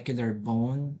 trabecular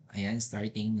bone, ayan,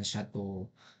 starting na siya to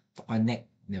connect,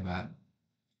 di ba?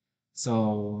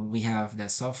 So, we have the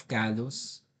soft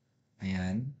callus,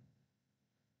 ayan.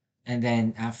 And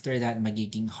then, after that,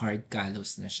 magiging hard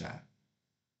callus na siya.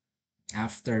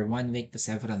 After 1 week to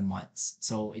several months.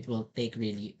 So, it will take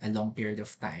really a long period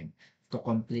of time to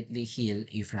completely heal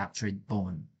a fractured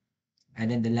bone.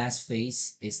 And then the last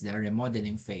phase is the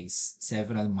remodeling phase,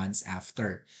 several months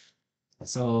after.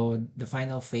 So the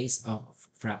final phase of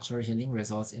fracture healing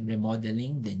results in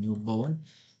remodeling the new bone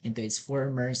into its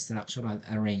former structural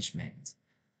arrangement.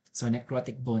 So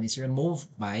necrotic bone is removed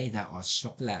by the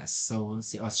osteoclast. So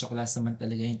si osteoclast naman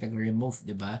talaga yung taga-remove,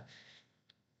 di ba?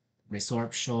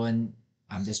 Resorption,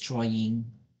 destroying,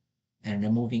 and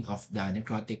removing of the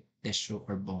necrotic tissue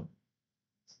or bone.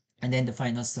 And then the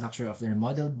final structure of the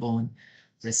remodeled bone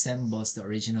resembles the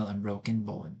original unbroken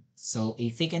bone. So a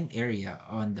thickened area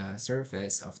on the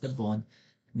surface of the bone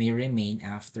may remain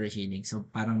after healing. So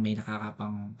parang may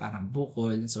nakakapang parang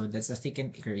bukol. So that's a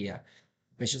thickened area,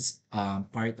 which is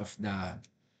part of the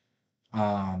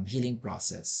healing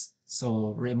process.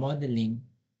 So remodeling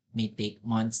may take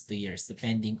months to years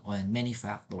depending on many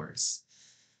factors.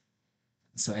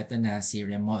 So ito na si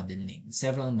remodeling,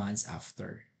 several months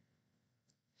after.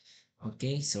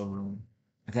 Okay, so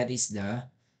that is the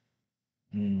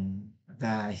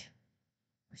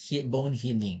bone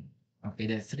healing. Okay,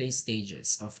 the 3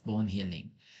 stages of bone healing.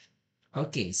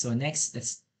 Okay, so next,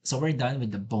 so we're done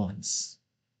with the bones.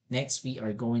 Next, we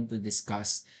are going to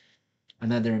discuss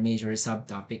another major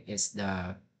subtopic is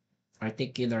the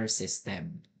articular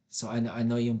system. So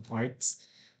ano yung parts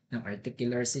ng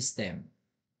articular system?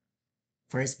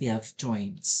 First, we have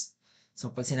joints. So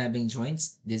pag sinabing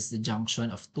joints, this is the junction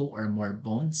of 2 or more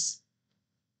bones,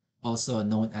 also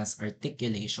known as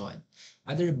articulation.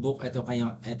 Other book, ito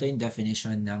yung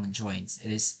definition ng joints. It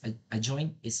is a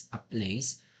joint is a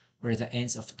place where the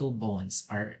ends of 2 bones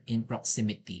are in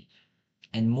proximity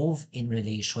and move in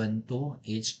relation to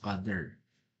each other.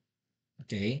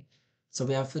 Okay? So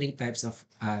we have 3 kinds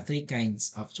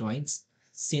of joints.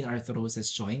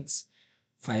 Synarthrosis joints,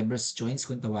 fibrous joints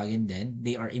kung tawagin din,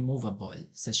 they are immovable,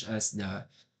 such as the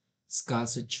skull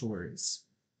sutures.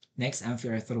 Next,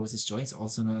 amphiarthrosis joints,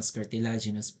 also known as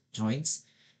cartilaginous joints.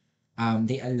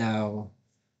 They allow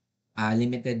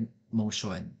limited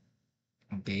motion.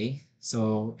 Okay?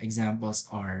 So, examples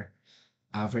are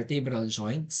vertebral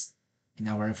joints in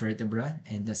our vertebra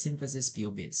and the symphysis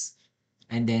pubis.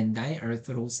 And then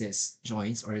diarthrosis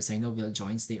joints or synovial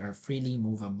joints, they are freely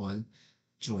movable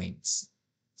joints.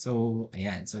 So,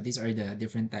 ayan. So, these are the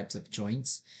different types of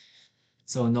joints.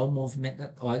 So, no movement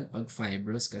at all pag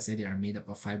fibrous kasi they are made up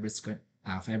of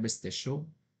fibrous tissue.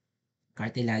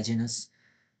 Cartilaginous,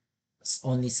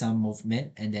 only some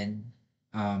movement. And then,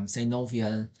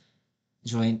 synovial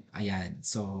joint, ayan.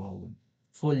 So,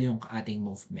 full yung ating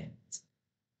movement.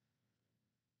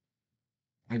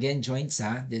 Again, joints,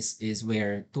 this is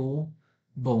where two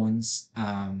bones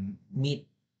meet,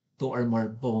 two or more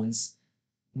bones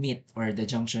meet, or the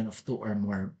junction of two or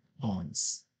more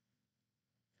bones.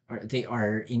 Or they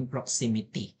are in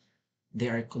proximity. They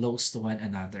are close to one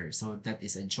another. So that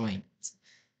is a joint.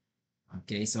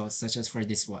 Okay, so such as for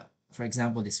this one. For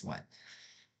example, this one.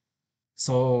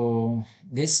 So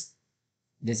this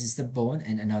is the bone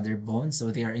and another bone. So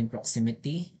they are in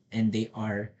proximity and they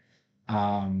are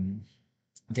um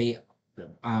they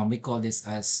we call this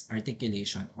as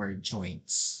articulation or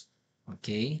joints.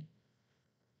 Okay,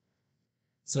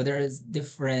 so there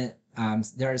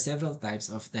are several types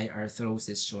of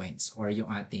diarthrosis joints or yung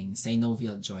ating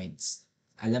synovial joints.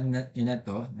 Alam na yun na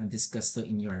to, na-discuss to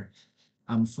in your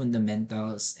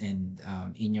fundamentals and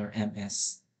in your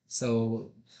MS.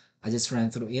 So I just ran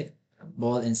through it.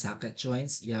 Ball and socket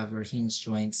joints, you have your hinge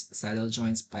joints, saddle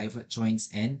joints, pivot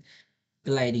joints, and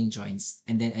gliding joints.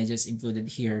 And then I just included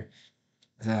here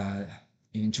the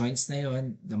yung joints na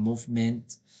yun, the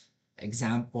movement,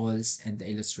 examples, and the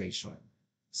illustration.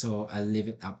 So I'll leave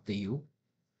it up to you.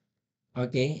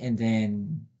 Okay, and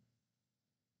then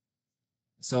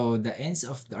so the ends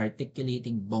of the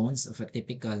articulating bones of a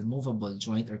typical movable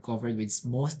joint are covered with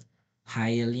smooth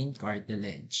hyaline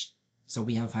cartilage. So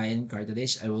we have hyaline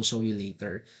cartilage. I will show you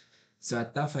later. So a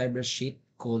tough fibrous sheet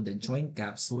called the joint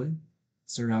capsule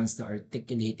surrounds the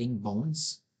articulating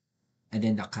bones, and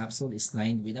then the capsule is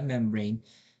lined with a membrane,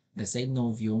 the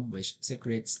synovium, which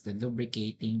secretes the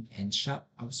lubricating and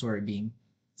shock-absorbing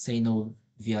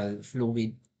synovial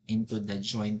fluid into the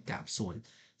joint capsule.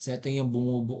 So ito yung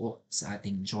bumubuo sa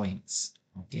ating joints.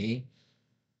 Okay?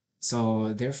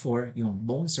 So therefore, yung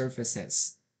bone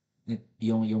surfaces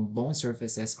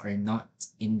are not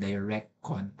in direct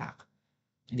contact.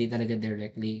 Hindi talaga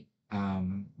directly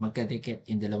magkadikit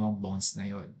yung dalawang bones na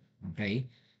yon. Okay?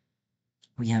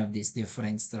 We have these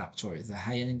different structures, the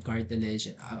hyaline cartilage,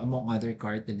 among other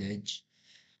cartilage.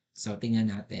 So, tingnan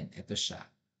natin. Ito siya.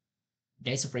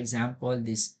 Okay, so for example,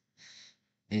 this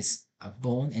is a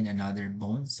bone and another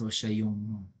bone. So, siya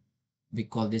yung, we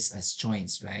call this as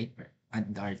joints, right?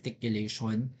 And the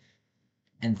articulation.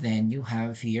 And then you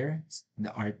have here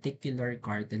the articular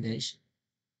cartilage.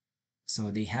 So,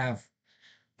 they have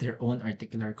their own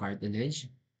articular cartilage.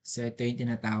 So, ito yung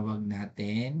tinatawag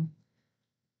natin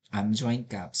joint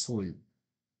capsule.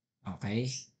 Okay?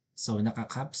 So,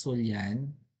 naka-capsule yan.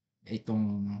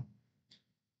 Itong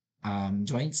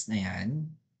joints na yan.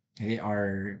 They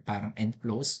are parang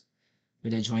enclosed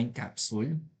with a joint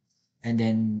capsule. And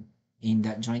then, in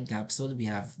that joint capsule, we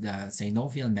have the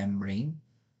synovial membrane.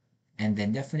 And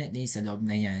then, definitely, sa loob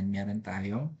na yan, meron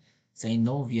tayong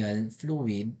synovial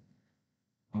fluid,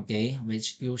 okay,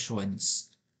 which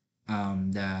fusions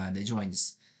the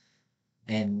joints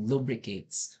and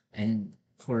lubricates and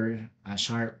for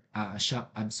shock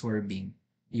absorbing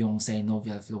yung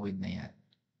synovial fluid na yan.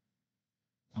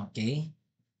 Okay?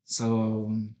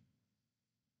 So,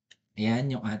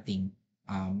 ayan yung ating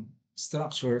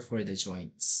structure for the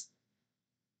joints.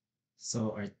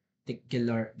 So,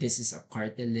 this is a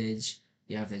cartilage.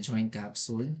 You have the joint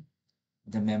capsule,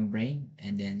 the membrane,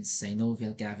 and then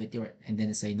synovial cavity, and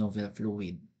then the synovial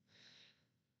fluid.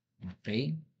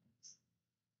 Okay?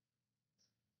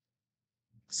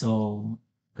 So,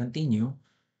 continue.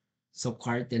 So,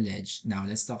 cartilage. Now,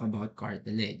 let's talk about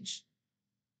cartilage.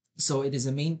 So, it is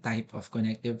a main type of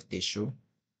connective tissue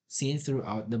seen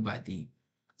throughout the body.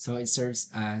 So, it serves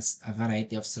as a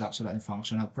variety of structural and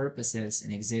functional purposes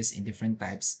and exists in different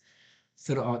types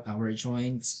throughout our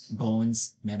joints,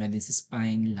 bones, meron din sa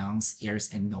spine, lungs, ears,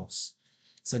 and nose.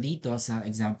 So, dito sa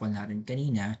example natin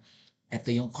kanina, ito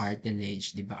yung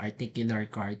cartilage, di ba? Articular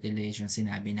cartilage yung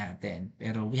sinabi natin.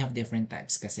 Pero we have different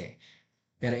types kasi.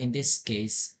 Pero in this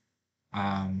case,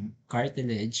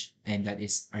 cartilage, and that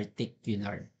is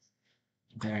articular.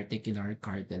 Okay, articular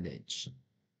cartilage.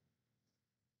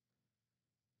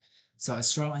 So a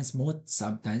strong and smooth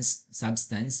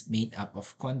substance made up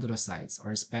of chondrocytes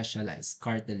or specialized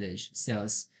cartilage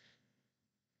cells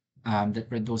that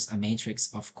produce a matrix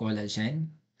of collagen,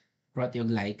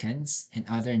 proteoglycans, and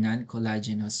other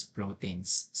non-collagenous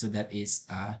proteins. So that is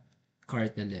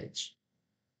cartilage.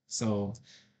 So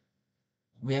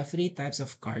We have three types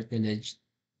of cartilage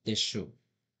tissue.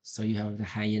 So you have the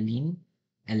hyaline,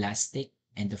 elastic,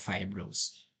 and the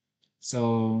fibrous.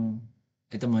 So,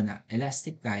 ito muna,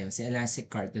 elastic tayo. Sa elastic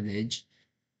cartilage,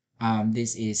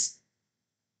 this is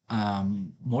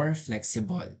more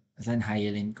flexible than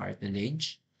hyaline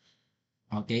cartilage.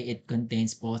 Okay, it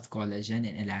contains both collagen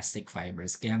and elastic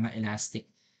fibers. Kaya nga elastic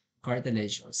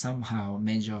cartilage somehow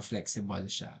medyo flexible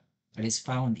siya. It is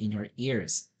found in your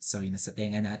ears. So, yung nasa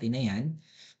tenga natin na yan,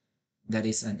 that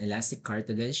is an elastic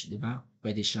cartilage, di ba?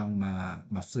 Pwede siyang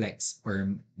ma-flex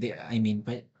or,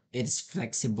 it is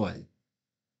flexible,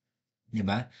 di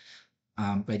ba?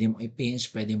 Pwede mong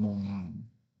i-pinch, pwede mong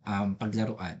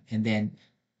paglaruan. And then,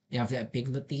 you have the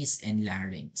epiglottis and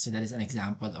larynx. So that is an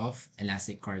example of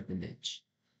elastic cartilage.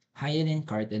 Hyaline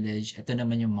cartilage, ito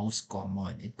naman yung most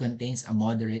common. It contains a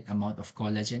moderate amount of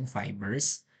collagen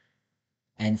fibers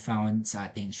and found sa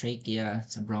ating trachea,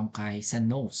 sa bronchi, sa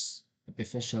nose,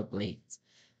 epiphyseal plate,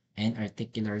 and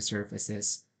articular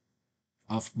surfaces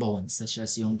of bones, such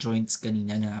as yung joints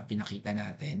kanina na pinakita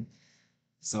natin.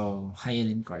 So,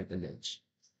 hyaline cartilage.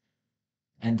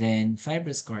 And then,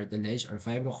 fibrous cartilage or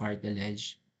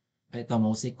fibrocartilage, ito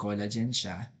mostly collagen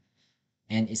siya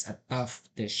and is a tough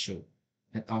tissue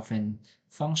that often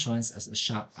functions as a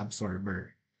shock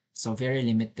absorber. So, very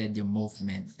limited yung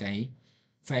movement kay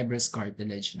fibrous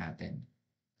cartilage natin.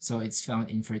 So, it's found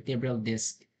in vertebral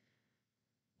disc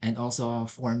and also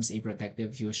forms a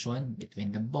protective fusion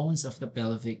between the bones of the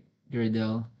pelvic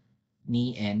girdle,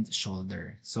 knee, and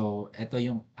shoulder. So, ito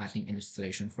yung ating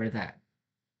illustration for that.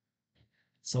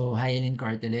 So, hyaline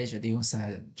cartilage, ito yung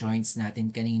sa joints natin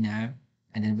kanina.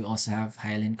 And then we also have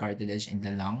hyaline cartilage in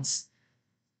the lungs.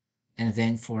 And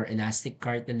then for elastic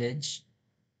cartilage,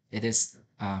 it is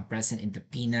present in the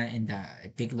pinna and the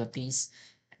epiglottis.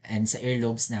 And sa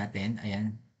earlobes natin,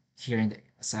 ayan, here in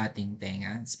sa ating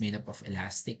tenga, it's made up of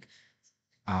elastic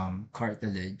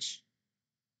cartilage.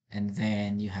 And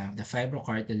then you have the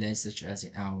fibrocartilage, such as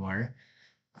in our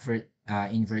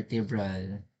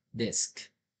invertebral disc.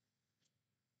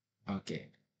 Okay.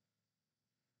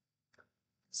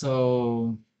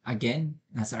 So, again,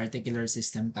 nasa articular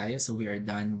system tayo. So, we are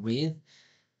done with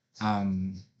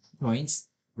joints.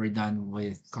 We're done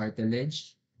with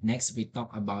cartilage. Next, we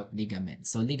talk about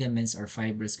ligaments. So, ligaments are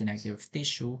fibrous connective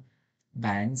tissue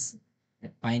bands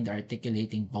that bind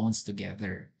articulating bones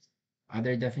together.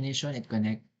 Other definition, it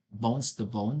connects bones to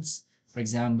bones. For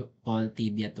example,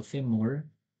 tibia to femur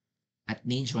at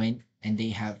knee joint, and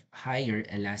they have higher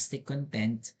elastic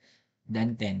content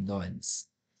than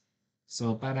tendons.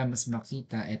 So, para mas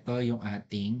makita, ito yung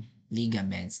ating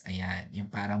ligaments. Ayan, yung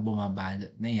parang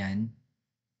bumabalot na yan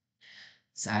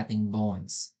sa ating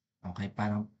bones. Okay,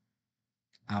 parang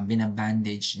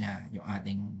binabandage niya yung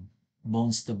ating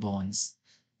bones to bones.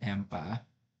 Ayan pa.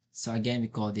 So, again, we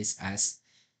call this as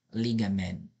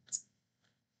ligament.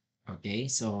 Okay,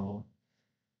 so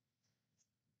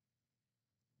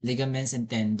ligaments and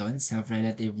tendons have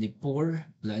relatively poor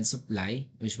blood supply,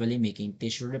 usually making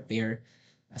tissue repair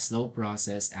a slow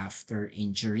process after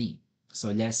injury.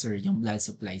 So lesser yung blood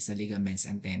supply sa ligaments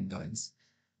and tendons.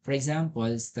 For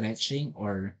example, stretching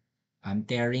or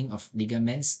tearing of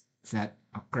ligaments that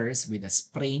occurs with a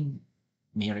sprain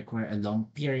may require a long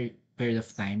period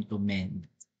of time to mend.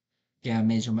 Kaya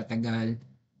medyo matagal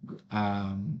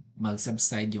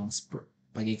mag-subside yung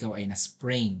pag ikaw ay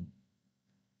na-sprain.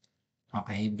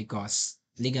 Okay? Because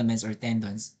ligaments or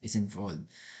tendons is involved.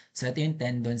 So, ito yung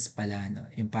tendons pala, no?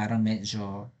 Yung parang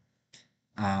medyo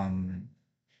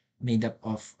made up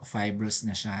of fibrous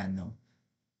na siya, no?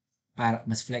 Para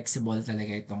mas flexible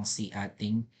talaga itong si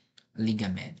ating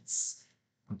ligaments.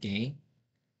 Okay?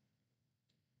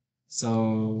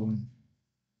 So,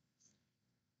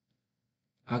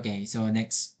 okay. So,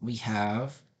 next we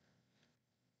have,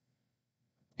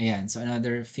 ayan. So,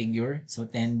 another figure. So,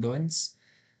 tendons.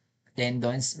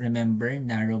 Tendons, remember,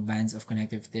 narrow bands of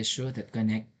connective tissue that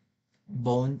connect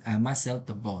muscle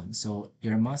to bone. So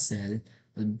your muscle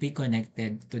will be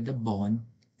connected to the bone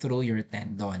through your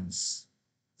tendons.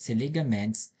 Si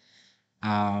ligaments,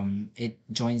 it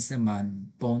joins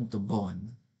naman bone to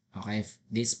bone. Okay,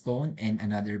 this bone and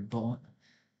another bone,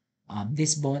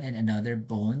 this bone and another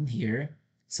bone here.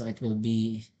 So it will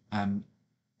be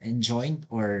enjoined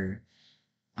or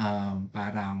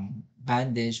parang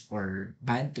bandage or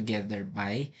band together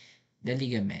by the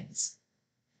ligaments.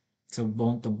 So,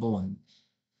 bone to bone.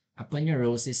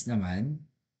 Aponeurosis naman,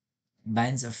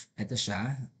 bands of, ito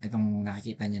siya, itong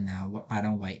nakikita niyo na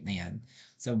parang white na yan.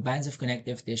 So, bands of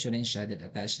connective tissue rin siya that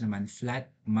attach naman flat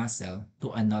muscle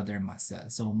to another muscle.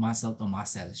 So, muscle to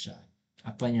muscle siya.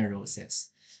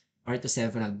 Aponeurosis. or to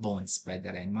several bones.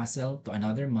 Pwede rin muscle to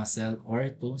another muscle or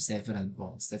to several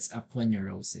bones. That's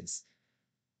aponeurosis.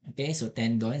 Okay, so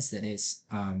tendons, that is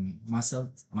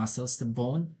muscles to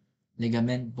bone,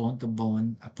 ligament, bone to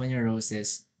bone,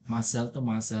 aponeurosis, muscle to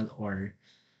muscle, or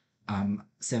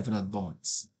several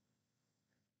bones.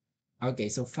 Okay,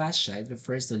 so fascia, it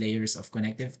refers to layers of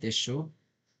connective tissue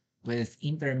with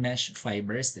intermesh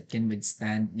fibers that can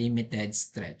withstand limited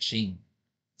stretching.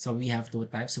 So we have two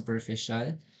types,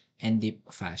 superficial and deep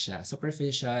fascia.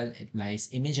 Superficial, it lies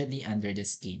immediately under the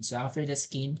skin. So after the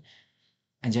skin,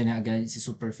 andyan na agad si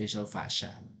superficial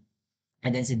fascia.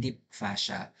 And then si deep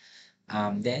fascia,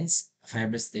 dense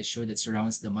fibrous tissue that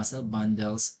surrounds the muscle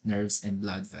bundles, nerves, and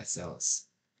blood vessels.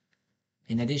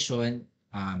 In addition,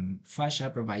 fascia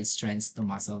provides strength to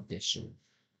muscle tissue.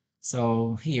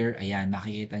 So here, ayan,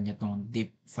 makikita niyo tong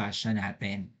deep fascia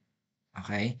natin.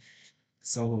 Okay?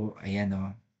 So, ayan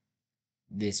o.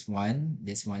 This one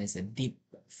is a deep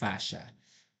fascia.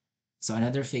 So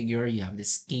another figure, you have the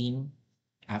skin.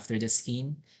 After the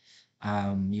skin,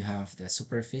 you have the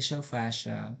superficial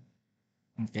fascia.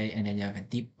 Okay, and then you have a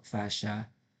deep fascia.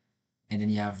 And then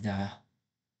you have the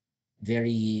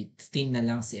very thin na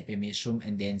lang si epimysium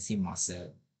and then si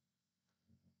muscle.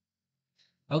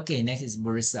 Okay, next is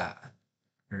bursa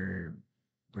or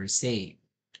bursae.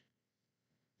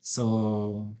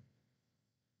 So,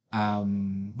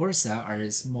 bursa are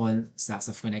small sacs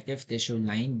of connective tissue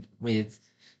lined with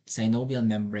synovial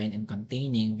membrane and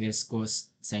containing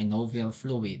viscous synovial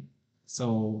fluid.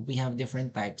 So, we have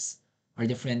different types or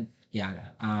different,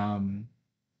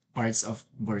 parts of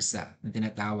bursa na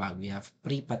tinatawag. We have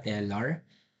prepatellar,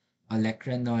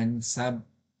 olecranon,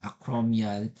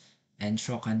 subacromial, and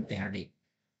trochanteric.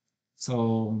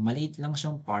 So, maliit lang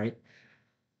siyang part,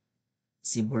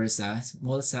 si bursa,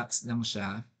 small sacs lang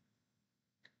siya,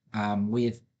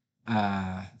 with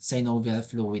synovial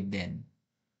fluid din.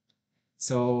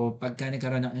 So, pagka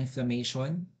nagkaroon ng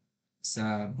inflammation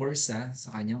sa bursa,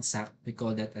 sa kanyang sac, we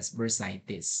call that as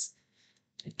bursitis.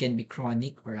 It can be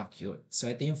chronic or acute. So,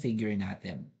 ito yung figure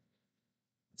natin.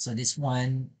 So, this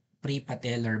one,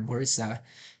 prepatellar bursa.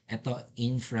 Ito,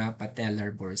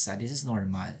 infrapatellar bursa. This is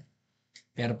normal.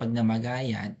 Pero pag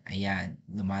namagayan, ayan,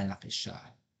 lumalaki siya.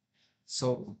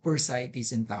 So,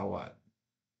 bursitis ang tawag.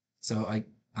 So,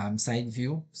 side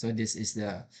view. So, this is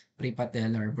the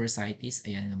prepatellar bursitis.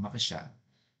 Ayan, lumaki siya.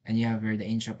 And you have here the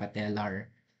infrapatellar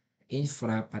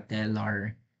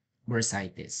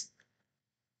bursitis.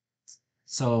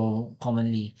 So,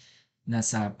 commonly,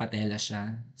 nasa patella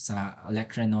siya, sa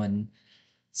olecranon,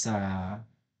 sa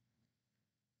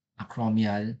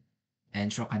acromial, and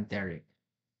trochanteric.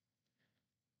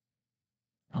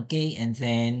 Okay, and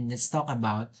then let's talk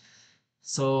about,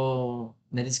 so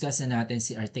na-discuss na natin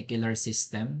si articular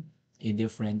system in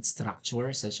different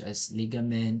structures such as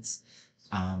ligaments,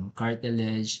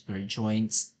 cartilage or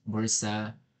joints,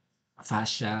 bursa,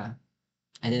 fascia,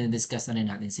 and then na-discuss na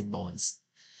rin natin si bones.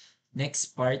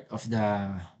 Next part of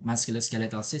the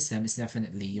musculoskeletal system is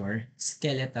definitely your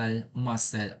skeletal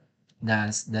muscle,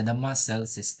 the muscle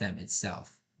system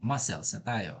itself. Muscles na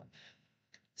tayo.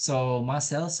 So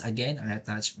muscles again are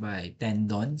attached by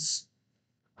tendons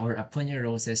or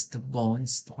aponeurosis to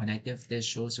bones, to connective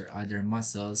tissues or other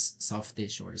muscles, soft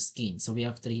tissue or skin. So we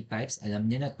have three types. Alam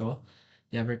niyo na to.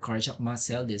 We have our cardiac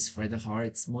muscle, this for the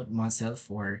heart, smooth muscle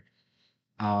for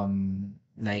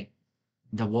like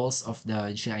the walls of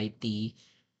the GIT,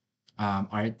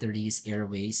 arteries,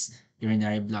 airways,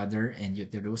 urinary bladder, and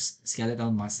uterus.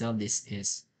 Skeletal muscle, this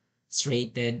is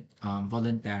straighted,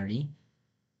 voluntary.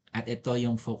 At ito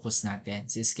yung focus natin,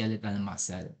 si skeletal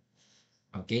muscle.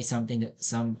 Okay, something that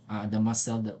the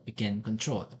muscle that we can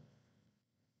control.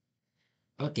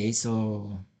 Okay,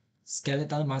 so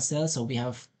skeletal muscle. So we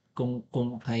have kung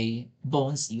kay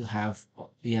bones, we have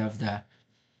the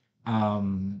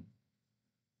um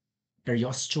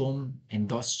periosteum,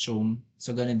 endosteum.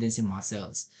 So ganun din si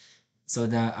muscles. So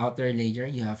the outer layer,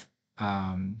 you have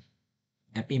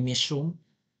epimysium,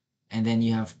 and then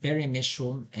you have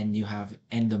perimysium, and you have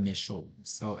endomysium.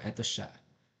 So eto siya.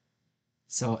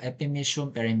 So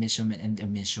epimysium, perimysium, and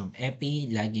endomysium. Epi,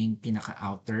 laging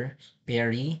pinaka-outer,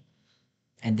 peri,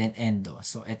 and then endo.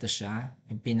 So eto siya,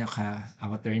 yung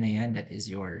pinaka-outer na yan, that is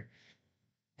your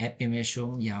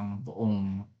epimysium, yung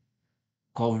buong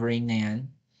covering na yan.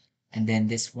 And then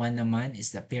this one naman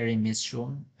is the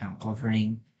perimysium, ang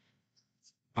covering,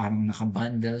 parang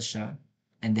nakabundle siya.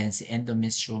 And then si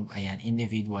endomysium, ayan,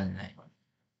 individual na yun.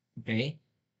 Okay?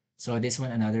 So this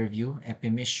one, another view,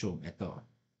 epimysium, ito.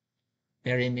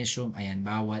 Perimysium, ayan,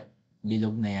 bawat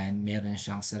bilog na yan, meron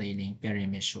siyang sariling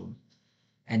perimysium.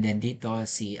 And then dito,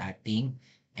 si ating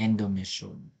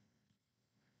endomysium.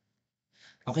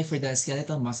 Okay, for the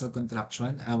skeletal muscle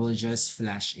contraction, I will just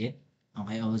flash it.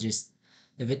 Okay, I will just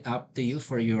leave it up to you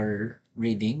for your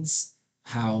readings,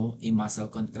 how a muscle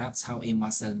contracts, how a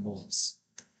muscle moves.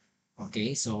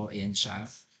 Okay, so ayan siya.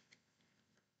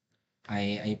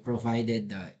 I provided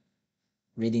the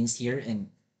readings here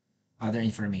and other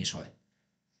information.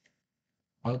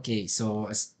 Okay,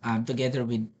 so together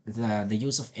with the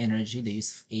use of energy, the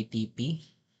use of ATP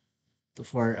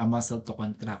for a muscle to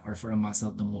contract or for a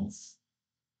muscle to move.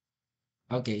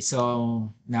 Okay,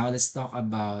 so now let's talk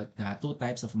about two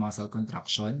types of muscle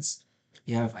contractions.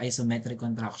 You have isometric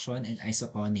contraction and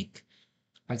isotonic.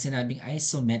 Pag sinabing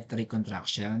isometric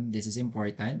contraction, this is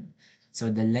important.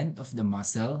 So the length of the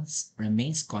muscles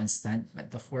remains constant,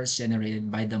 but the force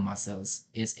generated by the muscles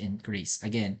is increased.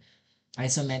 Again,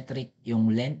 isometric,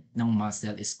 yung length ng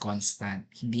muscle is constant,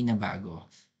 hindi na bago.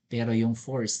 Pero yung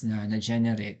force na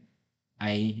na-generate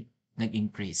ay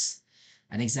nag-increase.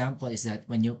 An example is that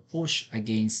when you push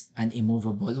against an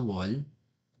immovable wall,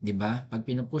 'di ba? Pag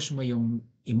pinupush mo yung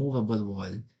immovable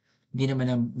wall, hindi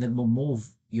naman nagmo-move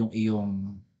yung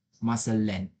iyong muscle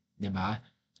length, 'di ba?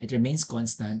 It remains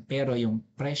constant pero yung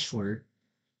pressure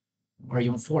or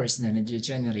yung force na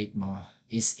na-generate mo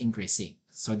is increasing.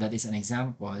 So that is an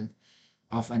example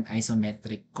of an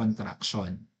isometric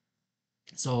contraction.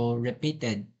 So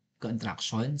repeated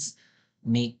contractions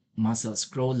make muscles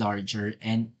grow larger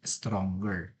and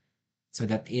stronger. So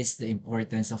that is the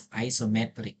importance of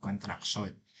isometric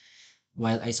contraction.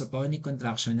 While isotonic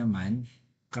contraction naman,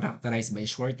 characterized by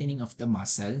shortening of the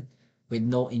muscle with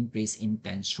no increase in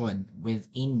tension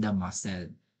within the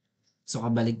muscle. So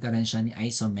kabaligtaran siya ni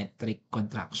isometric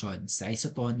contraction. Sa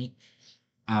isotonic,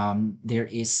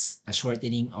 there is a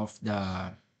shortening of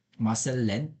the muscle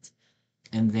length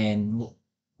and then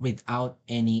without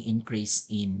any increase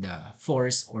in the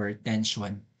force or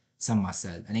tension sa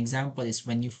muscle. An example is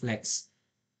when you flex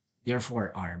your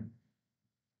forearm,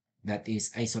 that is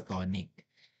isotonic.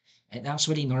 And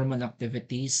actually, normal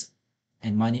activities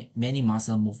and many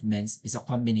muscle movements is a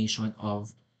combination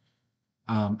of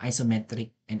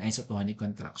isometric and isotonic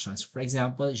contractions. For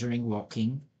example, during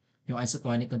walking, yung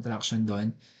isotonic contraction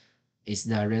doon is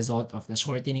the result of the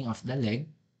shortening of the leg,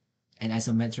 and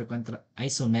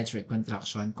isometric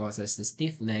contraction causes the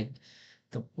stiff leg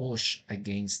to push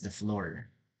against the floor.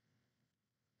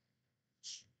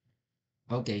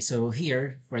 Okay, so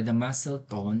here for the muscle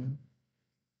tone,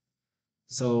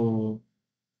 so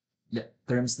the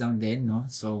terms lang din, no?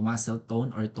 So muscle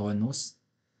tone or tonus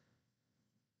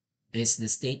is the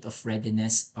state of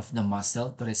readiness of the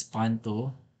muscle to respond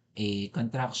to a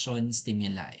contraction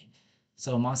stimuli.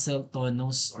 So muscle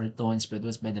tonus or tone is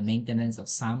produced by the maintenance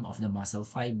of some of the muscle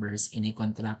fibers in a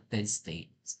contracted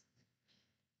state.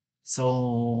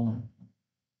 So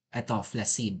eto,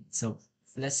 flaccid. So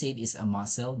flaccid is a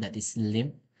muscle that is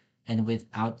limp and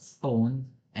without tone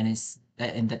and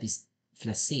that is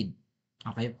flaccid.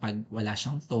 Okay, pag wala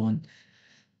siyang tone,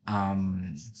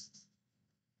 um,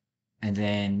 and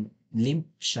then limp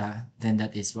siya, then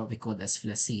that is what we call as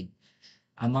flaccid.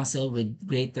 A muscle with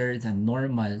greater than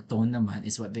normal tone naman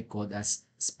is what we call as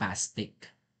spastic.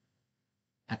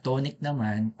 A tonic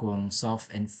naman kung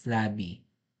soft and flabby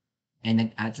ay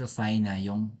nag-atrophy na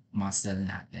yung muscle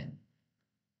natin.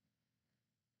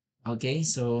 Okay,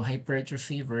 so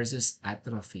hypertrophy versus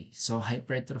atrophy. So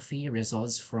hypertrophy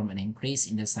results from an increase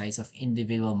in the size of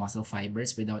individual muscle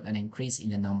fibers without an increase in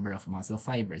the number of muscle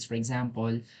fibers. For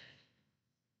example,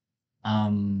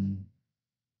 um,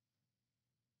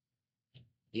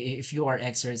 if you are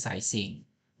exercising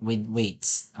with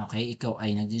weights, okay, ikaw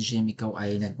ay nag-gym, ikaw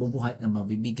ay nagbubuhat ng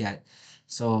mabibigat,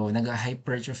 so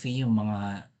nag-hypertrophy yung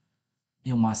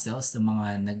muscles ng mga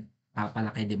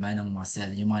nagpapalaki, di ba, ng muscle,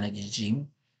 yung mga nag-gym,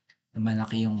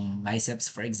 malaki yung biceps,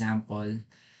 for example,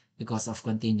 because of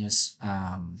continuous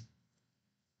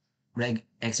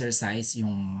exercise,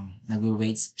 yung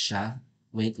nagwe-weights siya,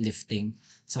 weightlifting,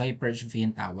 so hypertrophy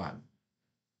yung tawag.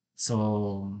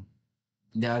 So,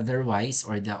 the otherwise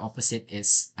or the opposite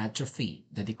is atrophy,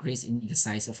 the decrease in the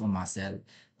size of a muscle.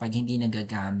 Pag hindi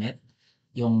nagagamit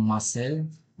yung muscle,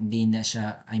 hindi na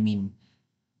siya,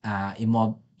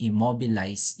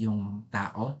 immobilize yung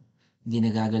tao, hindi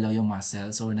nagagalaw yung muscle,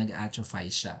 so nag-atrophy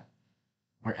siya.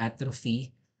 Or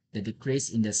atrophy, the decrease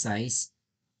in the size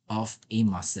of a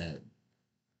muscle,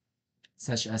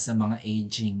 such as sa mga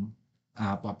aging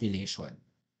population.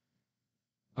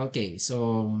 Okay,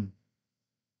 so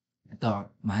ito,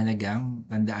 mahalagang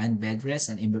tandaan, bed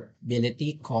rest and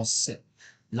immobility cause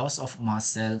loss of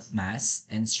muscle mass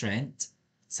and strength,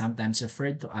 sometimes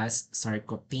referred to as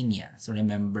sarcopenia. So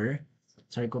remember,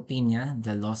 sarcopenia,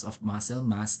 the loss of muscle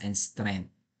mass and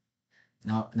strength.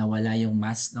 Nawala yung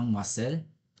mass ng muscle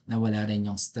nawala rin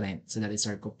yung strength. So that is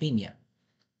sarcopenia.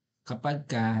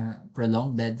 Kapag ka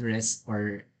prolonged bed rest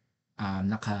or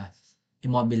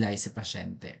naka-immobilize si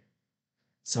pasyente.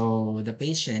 So the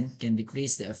patient can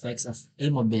decrease the effects of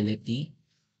immobility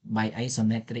by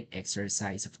isometric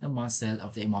exercise of the muscle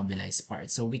of the immobilized part.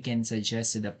 So we can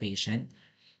suggest to the patient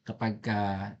kapag,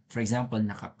 for example,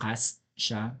 naka-cast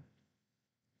siya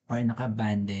or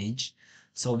naka-bandage,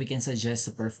 so we can suggest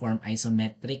to perform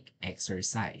isometric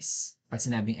exercise. Pag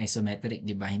sinabing isometric,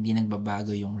 di ba, hindi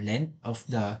nagbabago yung length of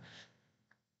the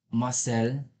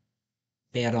muscle,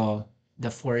 pero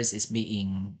the force is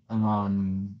being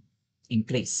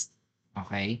increased.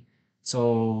 Okay?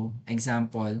 So,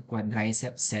 example,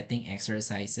 quadriceps setting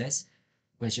exercises,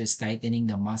 which is tightening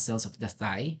the muscles of the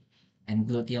thigh, and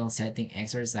gluteal setting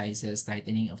exercises,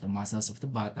 tightening of the muscles of the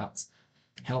buttocks,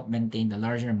 help maintain the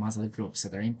larger muscle groups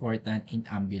that are important in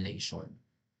ambulation.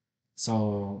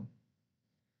 So,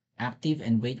 active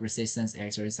and weight resistance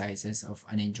exercises of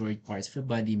uninjured parts of the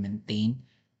body maintain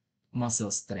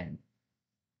muscle strength.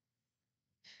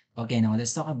 Okay, now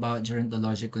let's talk about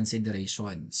gerontologic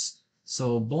considerations.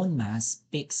 So, bone mass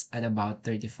peaks at about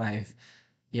 35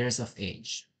 years of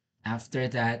age. After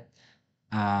that,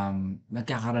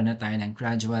 magkakaroon na tayo ng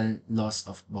gradual loss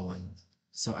of bone.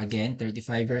 So again,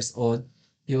 35 years old,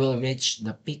 you will reach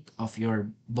the peak of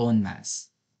your bone mass.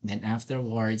 Then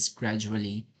afterwards,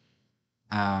 gradually,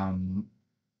 um,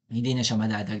 hindi na siya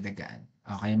madadagdagan.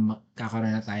 Okay,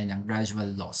 magkakaroon na tayo ng gradual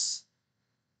loss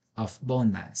of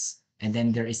bone mass. And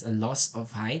then there is a loss of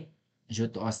height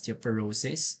due to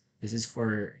osteoporosis. This is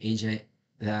for the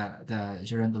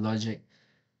gerontologic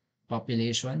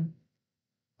population.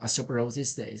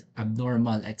 Osteoporosis, that is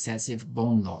abnormal excessive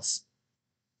bone loss.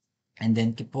 And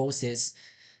then kyphosis,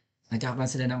 nagkakaroon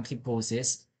sila ng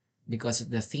kyphosis because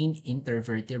of the thin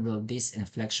intervertebral disc and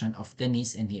flexion of the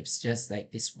knees and hips, just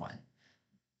like this one.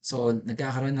 So,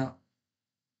 nagkaroon ng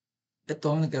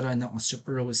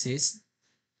osteoporosis,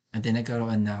 and then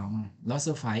nagkaroon ng loss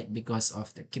of height because of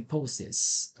the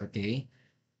kyphosis, okay?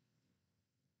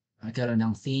 Nagkaroon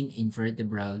ng thin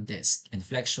invertebral disc and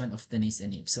flexion of the knees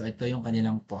and hips. So, ito yung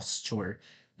kanilang posture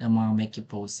ng mga may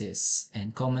kyphosis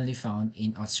and commonly found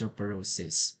in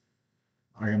osteoporosis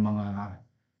or mga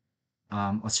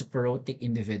osteoporotic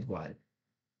individual.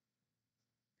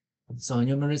 So,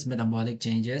 numerous metabolic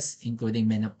changes, including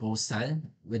menopausal,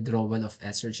 withdrawal of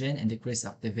estrogen, and decreased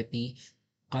activity,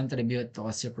 contribute to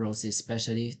osteoporosis,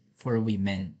 especially for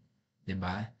women.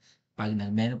 Diba? Pag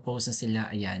nag-menopause na sila,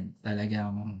 ayan,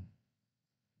 talagang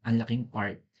ang laking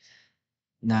part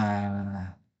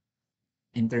na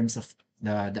in terms of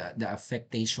the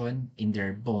affectation in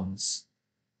their bones.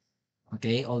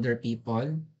 Okay, older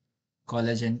people,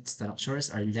 collagen structures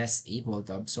are less able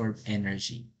to absorb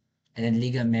energy, and then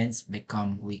ligaments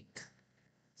become weak.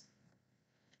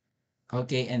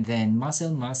 Okay, and then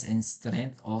muscle mass and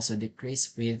strength also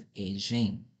decrease with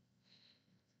aging.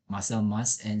 Muscle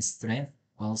mass and strength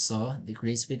also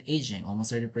decrease with aging.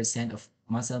 Almost 30% of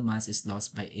muscle mass is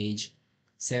lost by age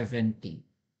 70.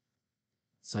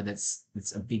 So that's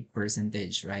a big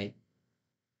percentage, right?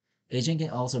 Aging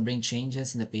can also bring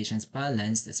changes in the patient's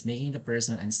balance that's making the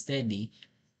person unsteady,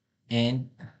 and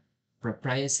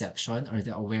proprioception or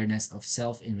the awareness of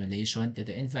self in relation to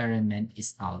the environment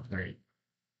is altered.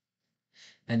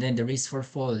 And then the risk for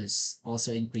falls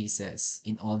also increases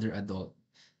in older adult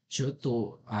due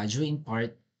in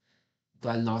part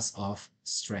to a loss of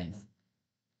strength.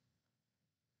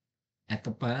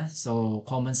 Ito pa, so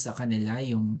common sa kanila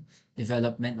yung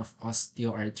development of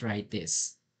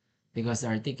osteoarthritis because the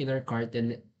articular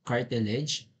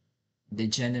cartilage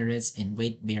degenerates in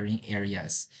weight-bearing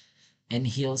areas and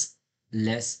heals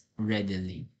less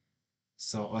readily.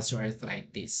 So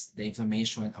osteoarthritis, the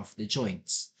inflammation of the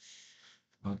joints.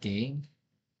 Okay.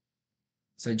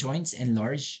 So joints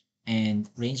enlarge and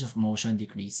range of motion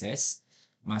decreases.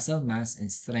 Muscle mass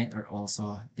and strength are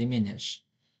also diminished.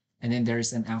 And then there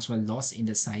is an actual loss in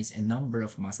the size and number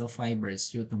of muscle fibers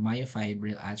due to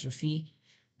myofibril atrophy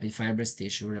with fibrous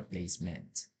tissue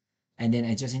replacement. And then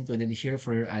I just included here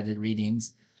for your added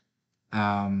readings,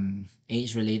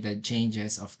 age-related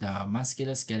changes of the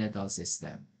musculoskeletal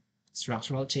system,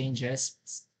 structural changes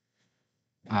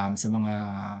sa mga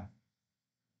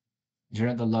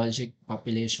gerontologic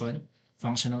population,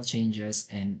 functional changes,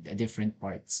 and different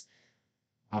parts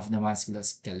of the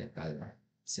musculoskeletal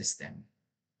system.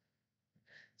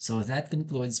 So that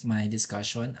concludes my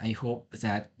discussion. I hope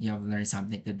that you have learned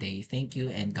something today. Thank you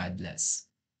and God bless.